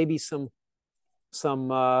there may be some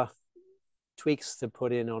tweaks to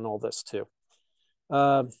put in on all this too.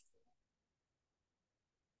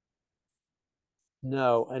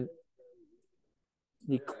 No, and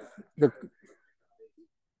the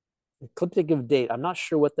ecliptic of date, I'm not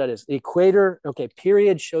sure what that is. The equator, okay,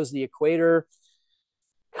 period shows the equator,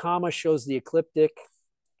 comma shows the ecliptic,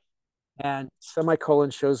 and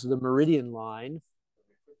semicolon shows the meridian line.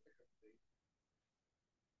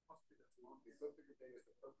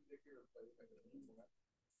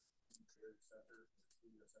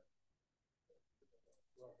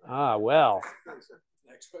 Ah, well.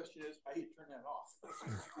 Next question is, how do you turn that off?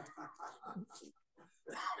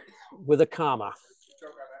 With a comma.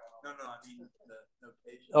 No, I mean the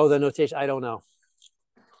notation. Oh, the notation, I don't know.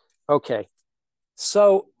 Okay,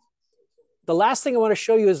 so the last thing I want to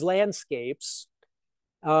show you is landscapes.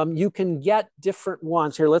 You can get different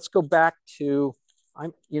ones. Here, let's go back to,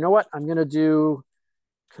 you know what? I'm going to do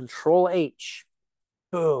Control H.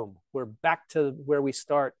 Boom, we're back to where we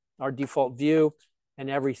start, our default view and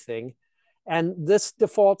everything. And this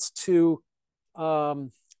defaults to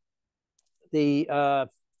the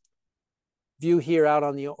view here out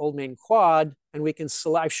on the Old Main Quad, and we can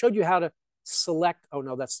select. I showed you how to select. Oh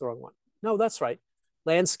no, that's the wrong one. No, that's right.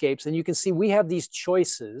 Landscapes, and you can see we have these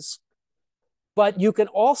choices, but you can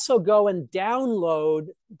also go and download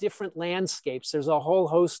different landscapes. There's a whole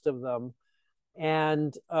host of them,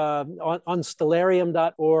 and on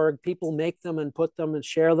Stellarium.org, people make them and put them and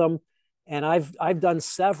share them, and I've done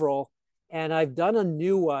several, and I've done a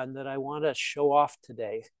new one that I want to show off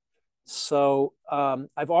today. So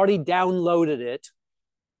I've already downloaded it.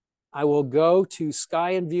 I will go to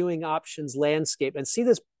Sky and Viewing Options Landscape and see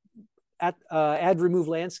this at Add Remove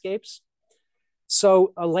Landscapes.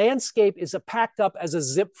 So a landscape is packed up as a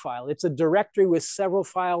zip file. It's a directory with several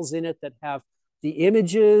files in it that have the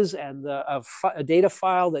images and a data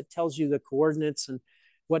file that tells you the coordinates and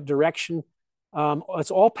what direction.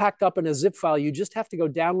 It's all packed up in a zip file. You just have to go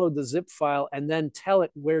download the zip file and then tell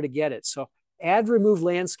it where to get it. So Add Remove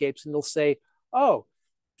Landscapes, and it'll say, oh,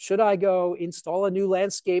 should I go install a new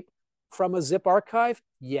landscape from a zip archive?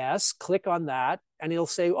 Yes, click on that. And it'll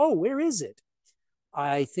say, oh, where is it?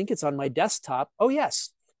 I think it's on my desktop. Oh,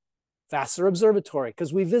 yes, Vassar Observatory,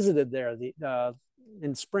 because we visited there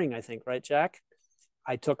in spring, I think, right, Jack?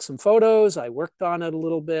 I took some photos. I worked on it a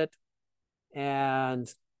little bit, and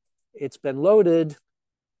it's been loaded.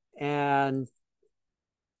 And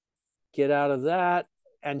get out of that.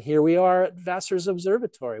 And here we are at Vassar's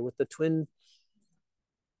Observatory with the twin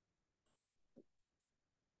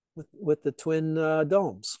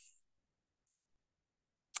domes.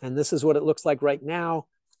 And this is what it looks like right now.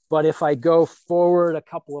 But if I go forward a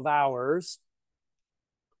couple of hours,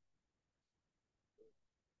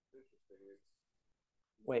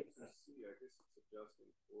 wait.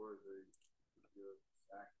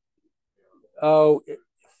 Oh,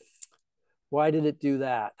 why did it do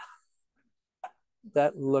that?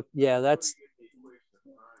 That look, yeah, that's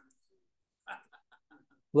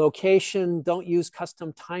location. Don't use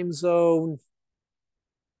custom time zone.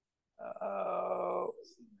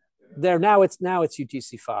 There now it's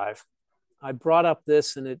UTC-5. I brought up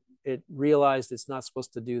this and it realized it's not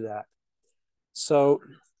supposed to do that. So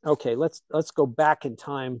okay, let's go back in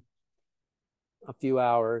time a few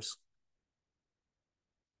hours.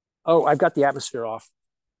 Oh, I've got the atmosphere off.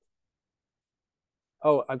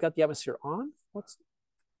 Oh, I've got the atmosphere on? Why is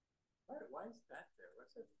that there?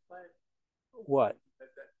 What's that flag? What?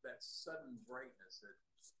 That sudden brightness at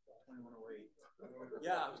 2108.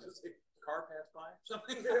 Yeah, I was just saying, car passed by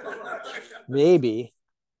something. Maybe.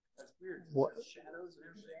 That's weird. What? Shadows and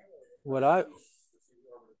everything. What I don't know.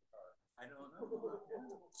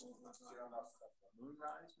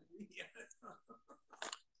 Moonrise, maybe.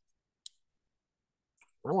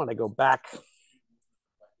 I want to go back.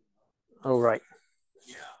 Oh, right.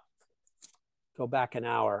 Yeah. Go back an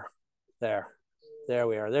hour. There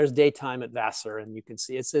we are. There's daytime at Vassar, and you can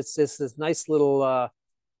see it's this nice little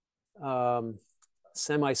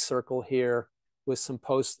semicircle here with some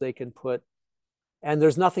posts they can put, and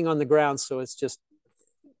there's nothing on the ground, so it's just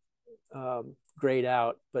grayed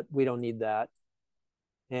out, but we don't need that.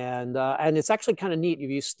 And it's actually kind of neat.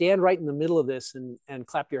 If you stand right in the middle of this and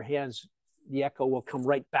clap your hands, the echo will come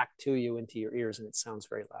right back to you into your ears, and it sounds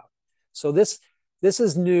very loud. So this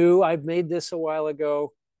is new. I've made this a while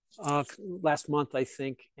ago, last month, I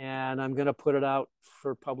think, and I'm going to put it out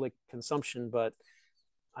for public consumption, but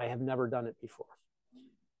I have never done it before.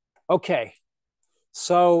 Okay,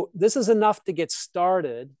 so this is enough to get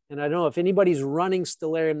started, and I don't know if anybody's running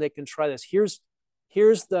Stellarium, they can try this. Here's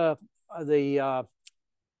the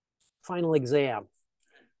final exam,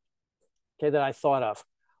 okay, that I thought of.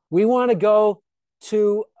 We want to go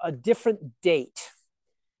to a different date,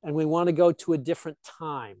 and we want to go to a different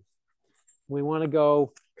time. We want to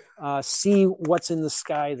go see what's in the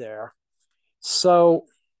sky there. So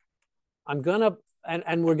I'm gonna,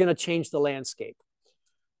 and we're gonna change the landscape.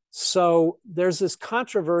 So there's this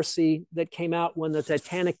controversy that came out when the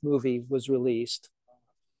Titanic movie was released.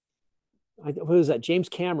 Who was that? James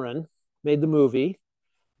Cameron made the movie.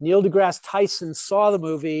 Neil deGrasse Tyson saw the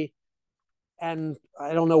movie, and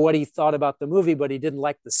I don't know what he thought about the movie, but he didn't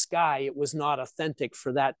like the sky. It was not authentic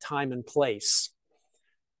for that time and place.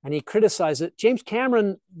 And he criticized it. James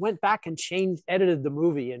Cameron went back and edited the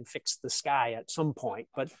movie and fixed the sky at some point.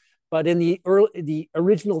 But in the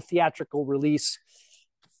original theatrical release,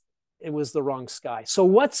 it was the wrong sky. So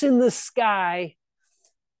what's in the sky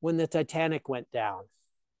when the Titanic went down?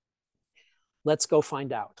 Let's go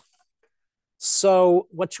find out. So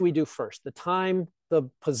what should we do first? The time, the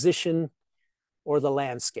position, or the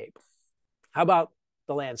landscape? How about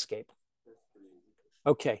the landscape?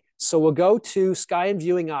 Okay, so we'll go to Sky and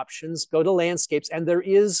Viewing Options, go to Landscapes, and there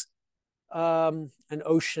is an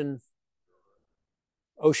ocean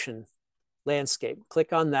ocean landscape.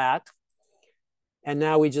 Click on that. And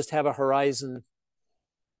now we just have a horizon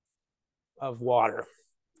of water.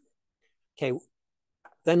 Okay,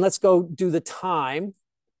 then let's go do the time.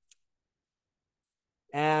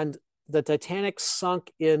 And the Titanic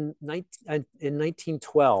sunk in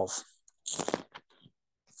 1912.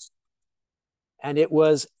 And it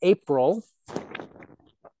was April.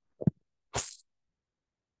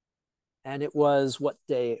 And it was what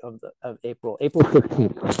day of April? April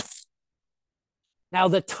 15th. Now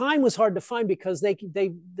the time was hard to find because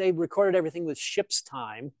they recorded everything with ship's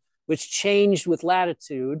time, which changed with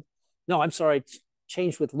latitude. No, I'm sorry,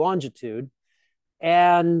 changed with longitude.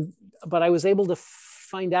 But I was able to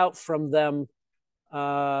find out from them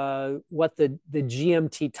what the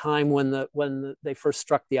GMT time when they first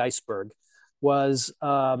struck the iceberg was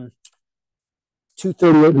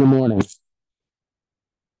 2:38 in the morning.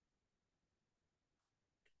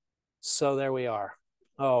 So there we are.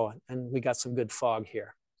 Oh, and we got some good fog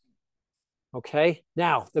here. Okay,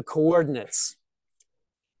 now the coordinates.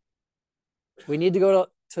 We need to go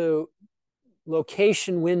to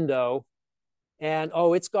location window, and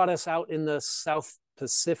oh, it's got us out in the South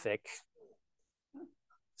Pacific.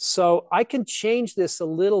 So I can change this a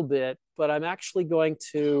little bit, but I'm actually going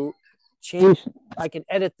to change, I can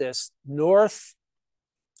edit this north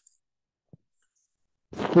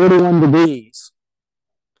 41 degrees.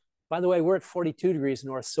 By the way, we're at 42 degrees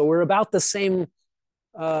north, so we're about the same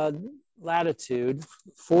latitude,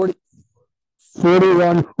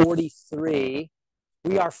 41, 43.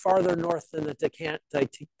 We are farther north than the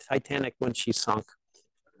Titanic when she sunk.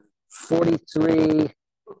 43,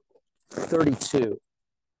 32.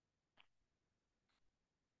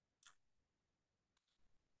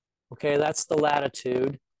 Okay, that's the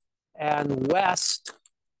latitude. And west,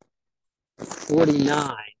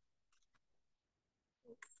 49.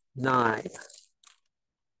 9.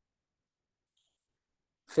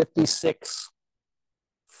 56,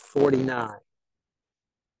 49.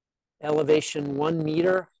 Elevation 1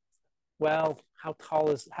 meter. Well, how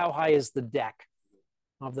high is the deck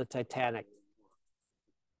of the Titanic?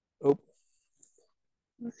 Oh,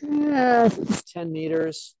 10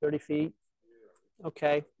 meters, 30 feet.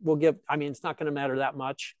 Okay, we'll give, I mean, it's not going to matter that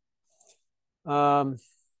much.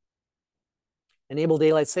 Enable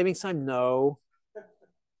daylight savings time? No.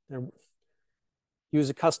 Use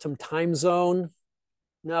a custom time zone?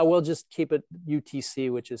 No, we'll just keep it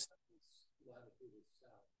UTC, which is,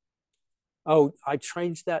 oh, I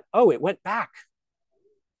changed that. Oh, it went back.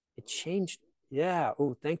 It changed. Yeah.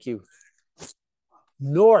 Oh, thank you.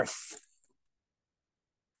 North.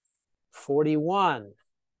 41.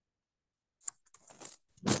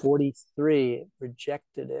 43. It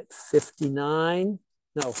rejected it. 59.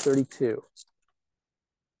 No, 32.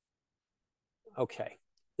 Okay.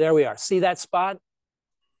 There we are. See that spot?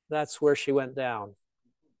 That's where she went down.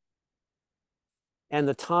 And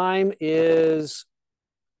the time is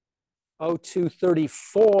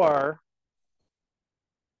 02:34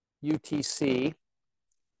 UTC.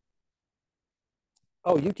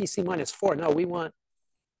 Oh, UTC -4. No,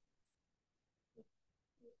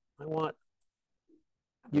 I want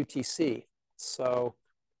UTC. So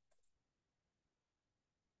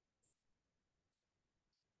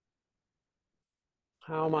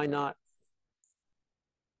how am I not?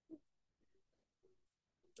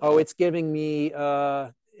 Oh, it's giving me,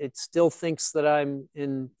 it still thinks that I'm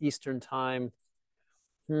in Eastern time.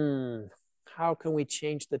 How can we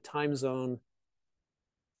change the time zone?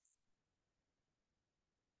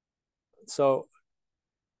 So,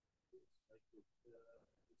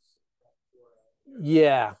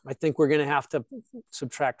 yeah, I think we're going to have to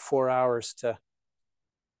subtract 4 hours to,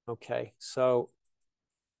 okay, so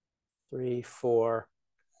 3, 4.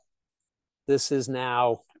 This is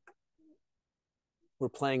now, we're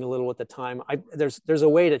playing a little with the time. There's a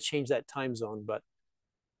way to change that time zone, but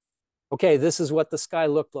okay, this is what the sky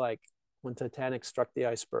looked like when Titanic struck the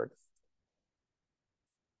iceberg.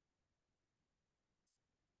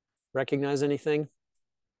 Recognize anything?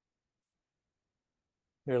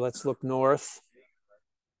 Here, let's look north.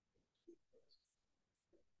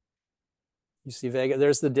 You see Vega,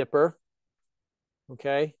 there's the Dipper.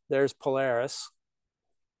 Okay, there's Polaris.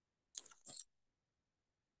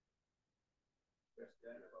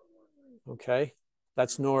 Okay,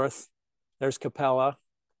 that's north. There's Capella.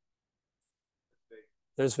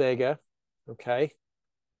 There's Vega. Okay.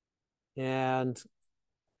 And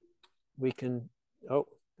we can, oh,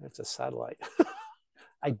 that's a satellite.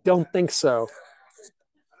 I don't think so.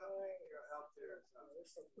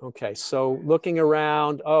 Okay, so looking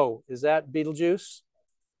around, oh, is that Betelgeuse?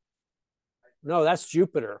 No, that's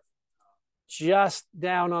Jupiter. Just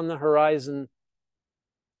down on the horizon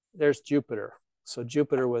there's Jupiter. So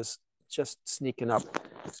Jupiter was just sneaking up.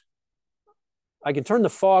 I can turn the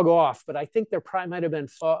fog off, but I think there probably might have been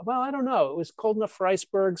fog. Well, I don't know. It was cold enough for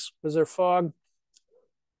icebergs. Was there fog?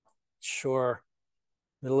 Sure.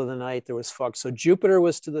 Middle of the night, there was fog. So Jupiter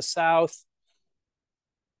was to the south.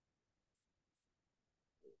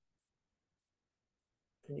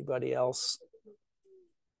 Anybody else?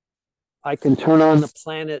 I can turn on the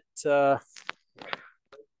planet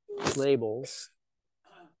labels.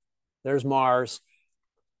 There's Mars.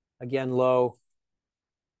 Again, low.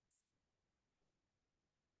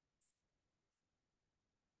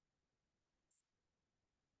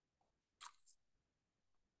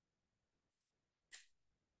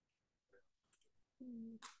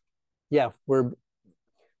 Yeah, we're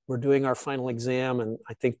doing our final exam, and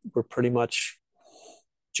I think we're pretty much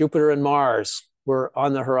Jupiter and Mars. We're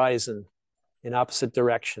on the horizon in opposite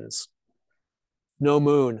directions. No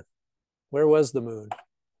moon. Where was the moon?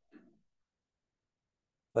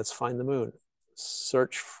 Let's find the moon.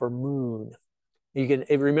 Search for moon.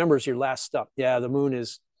 It remembers your last step. Yeah, the moon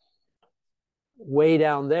is way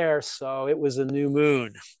down there, so it was a new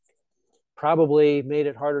moon. Probably made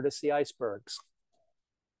it harder to see icebergs.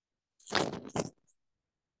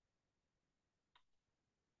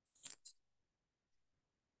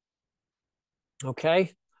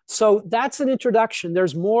 Okay, so that's an introduction.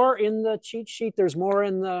 There's more in the cheat sheet. There's more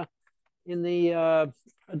in the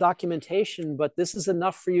documentation, but this is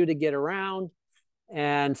enough for you to get around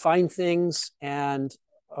and find things. And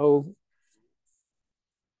oh,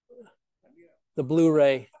 the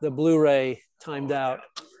Blu-ray timed out.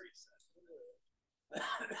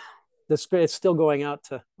 It's still going out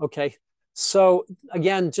to, okay. So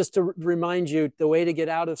again, just to remind you, the way to get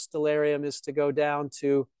out of Stellarium is to go down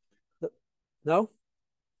to, no?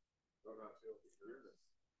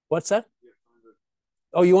 What's that?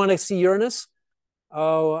 Oh, you want to see Uranus?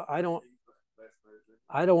 Oh, I don't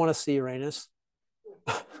want to see Uranus.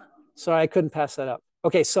 Sorry, I couldn't pass that up.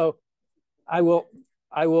 Okay, so I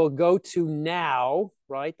will go to now,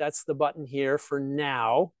 right? That's the button here for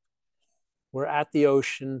now. We're at the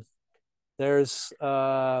ocean. There's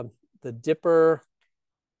the Dipper.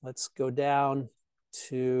 Let's go down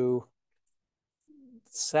to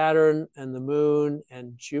Saturn and the moon,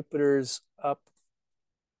 and Jupiter's up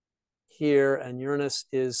here, and Uranus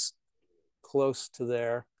is close to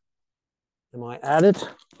there. Am I at it?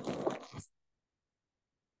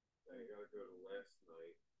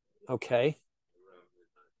 Okay.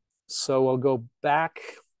 So we'll go back.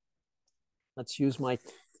 Let's use my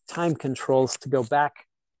time controls to go back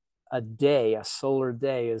a day. A solar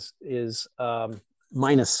day is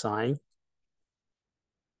minus sign.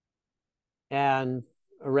 And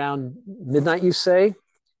around midnight, you say?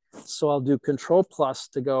 So I'll do Control plus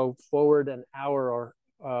to go forward an hour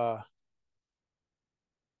or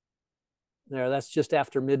there. That's just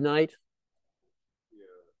after midnight.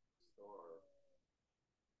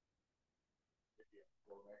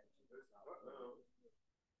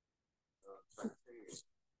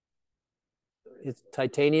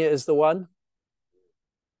 Titania is the one.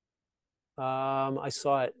 I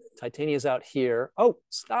saw it. Titania is out here. Oh,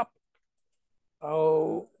 stop.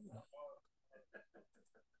 Oh.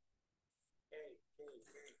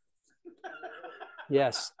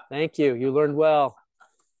 Yes, thank you. You learned well.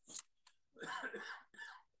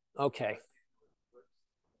 Okay.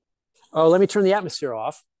 Oh, let me turn the atmosphere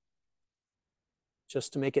off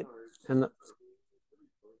just to make it. And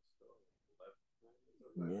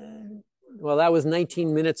yeah. Well, that was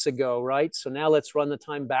 19 minutes ago, right? So now let's run the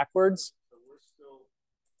time backwards. So we're still,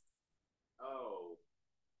 oh,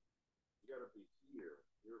 you gotta be here.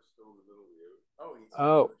 You're still in the middle of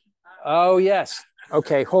the ocean. Oh, yes.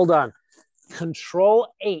 Okay, hold on.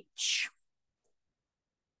 Control H.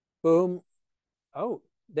 Boom. Oh,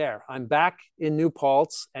 there. I'm back in New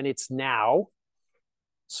Paltz, and it's now.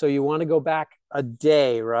 So you want to go back a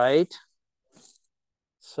day, right?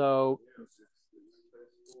 So,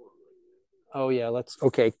 oh yeah,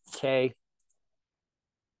 okay, K.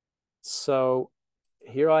 So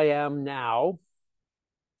here I am now.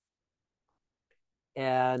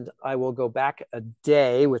 And I will go back a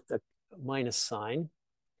day with the minus sign.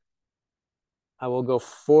 I will go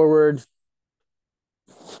forward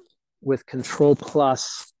with Control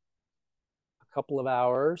plus a couple of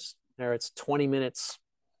hours. There, it's 20 minutes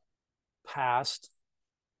past.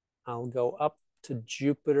 I'll go up to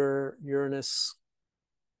Jupiter, Uranus.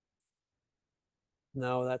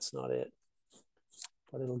 No, that's not it,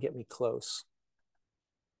 but it'll get me close.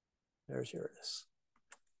 There's Uranus.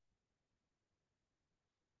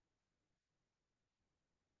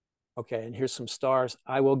 Okay, and here's some stars.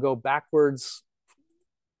 I will go backwards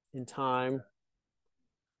in time.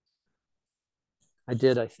 I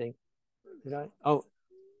did, I think. Did I? Oh.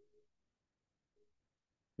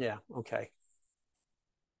 Yeah, okay.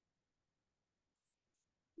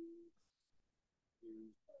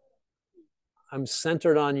 I'm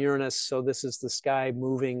centered on Uranus, so this is the sky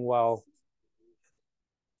moving while.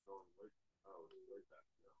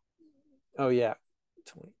 Oh, yeah.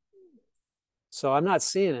 So I'm not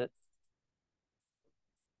seeing it.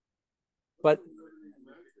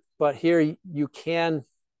 But here you can.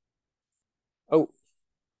 Oh,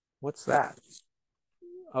 what's that?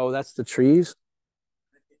 Oh, that's the trees.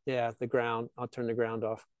 Yeah, the ground. I'll turn the ground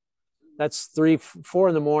off. That's 3, 4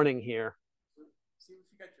 in the morning here. See if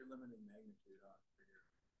you got your limiting magnitude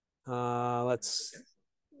on. Let's.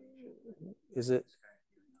 Is it?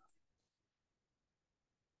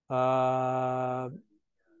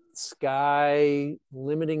 Sky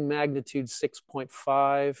limiting magnitude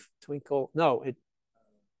 6.5. Twinkle. No, it.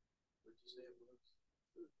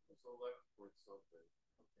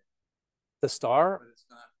 The star? But it's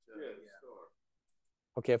not,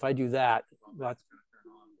 Okay, if I do that,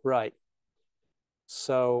 right.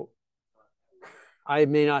 So I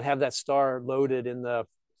may not have that star loaded in the.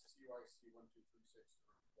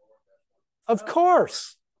 Of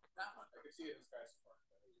course.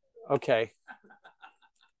 Okay.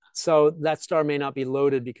 So that star may not be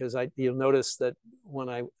loaded because you'll notice that when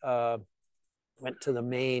I went to the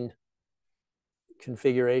main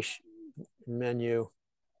configuration menu,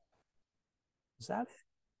 is that it?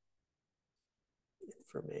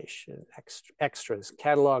 Information, extras,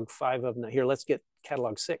 catalog 5 of 9. Here, let's get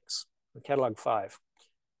catalog 6, or catalog 5.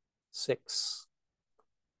 6.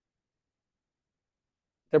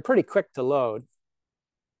 They're pretty quick to load.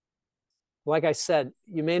 Like I said,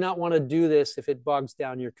 you may not want to do this if it bogs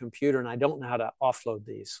down your computer, and I don't know how to offload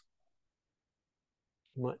these.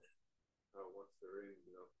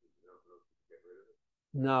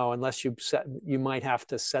 No, unless you might have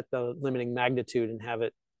to set the limiting magnitude and have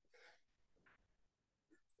it.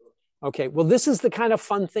 Okay, well, this is the kind of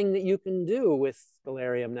fun thing that you can do with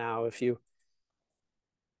Stellarium now if you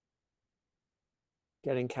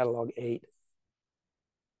get in catalog 8.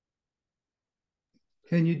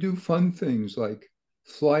 Can you do fun things like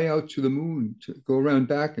fly out to the moon to go around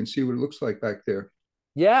back and see what it looks like back there?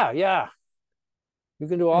 Yeah, yeah. You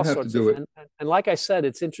can do all sorts of it. And like I said,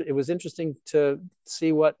 it was interesting to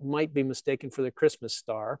see what might be mistaken for the Christmas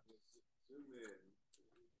star.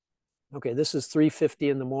 Okay, this is 3:50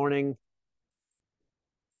 in the morning.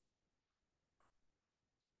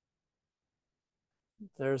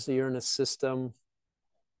 There's the Uranus system.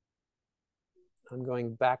 I'm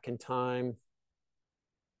going back in time.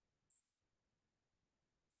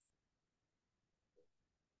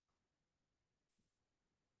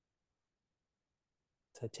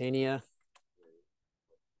 Titania.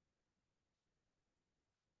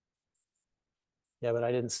 Yeah, but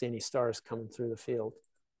I didn't see any stars coming through the field.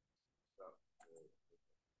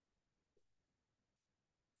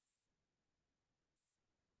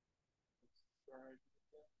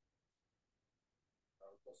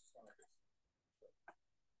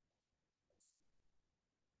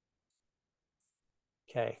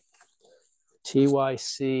 Okay.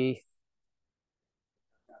 TYC.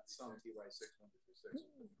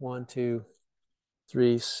 1, 2,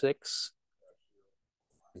 3, 6.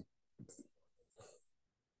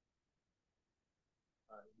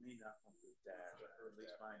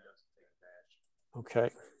 Okay.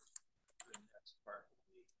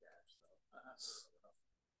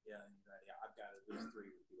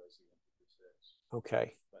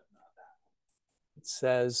 Okay. It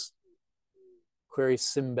says query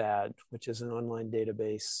Simbad, which is an online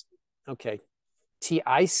database. Okay.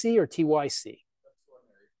 TIC or TYC?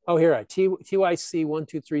 Oh, here I TYC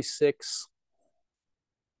 1236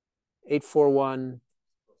 841-1.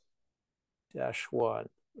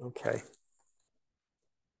 Okay.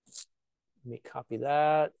 Let me copy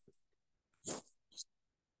that.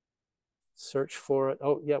 Search for it.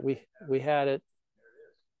 Oh, yeah, we had it.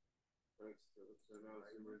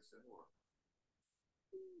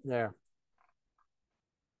 There.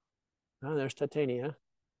 Oh, there's Titania.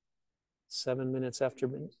 7 minutes after.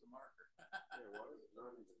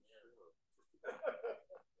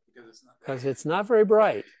 Because it's not very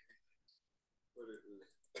bright.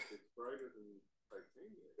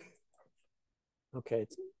 Okay.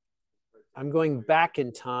 I'm going back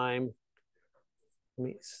in time.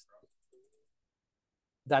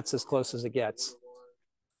 That's as close as it gets.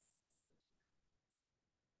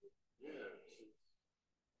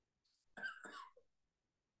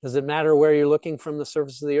 Does it matter where you're looking from the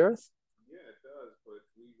surface of the Earth? Yeah, it does, but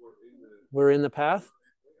we're in the path?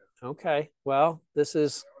 Okay, well, this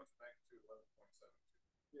is.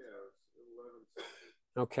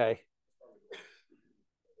 Okay.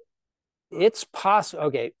 It's possible.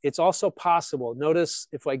 Okay, it's also possible. Notice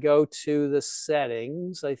if I go to the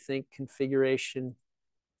settings, I think configuration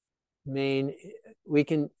main,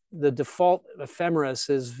 the default ephemeris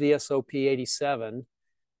is VSOP 87,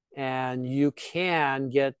 and you can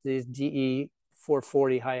get the DE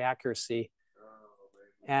 440 high accuracy.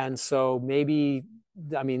 And so maybe,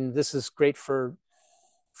 I mean, this is great for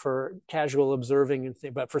casual observing and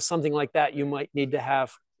things, but for something like that, you might need to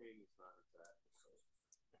have,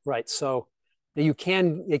 right. So it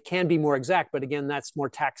can be more exact, but again, that's more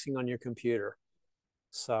taxing on your computer.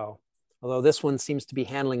 So, although this one seems to be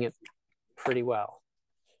handling it pretty well.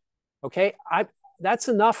 Okay, that's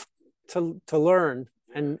enough to learn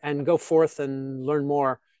and go forth and learn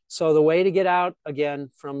more. So the way to get out again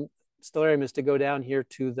from Stellarium is to go down here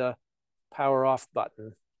to the power off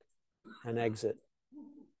button and exit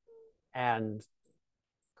and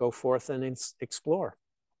go forth and explore.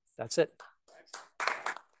 That's it.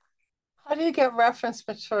 How do you get reference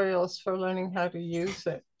materials for learning how to use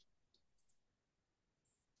it?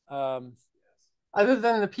 Other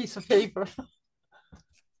than the piece of paper.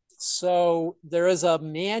 So there is a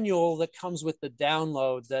manual that comes with the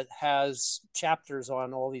download that has chapters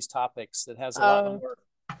on all these topics that has a lot more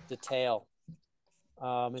detail.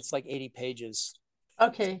 It's like 80 pages.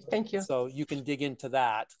 Okay, thank you. So you can dig into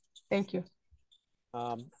that. Thank you.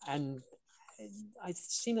 And I've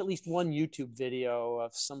seen at least one YouTube video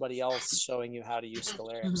of somebody else showing you how to use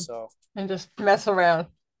Stellarium. So and just mess around.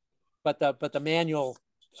 But the manual,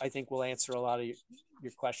 I think, will answer a lot of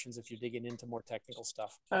your questions if you're digging into more technical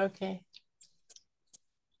stuff. Okay.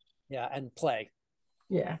 Yeah, and play.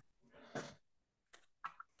 Yeah.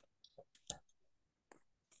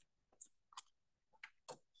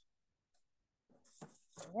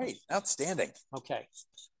 All right, outstanding. Okay,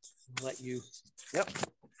 I'll let you. Yep.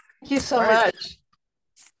 Thank you so much.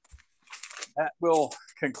 That will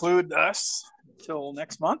conclude us till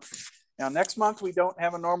next month. Now, next month, we don't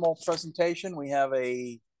have a normal presentation. We have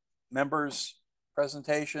a members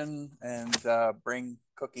presentation and bring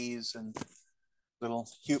cookies and little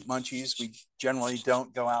cute munchies. We generally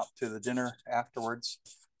don't go out to the dinner afterwards.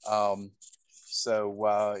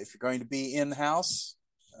 So if you're going to be in-house,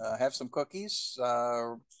 have some cookies,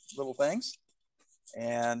 little things,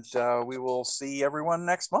 and we will see everyone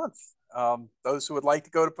next month. Those who would like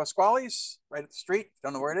to go to Pasquale's right at the street,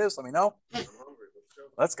 don't know where it is, let me know.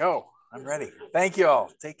 Let's go. I'm ready. Thank you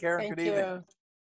all. Take care. Good evening.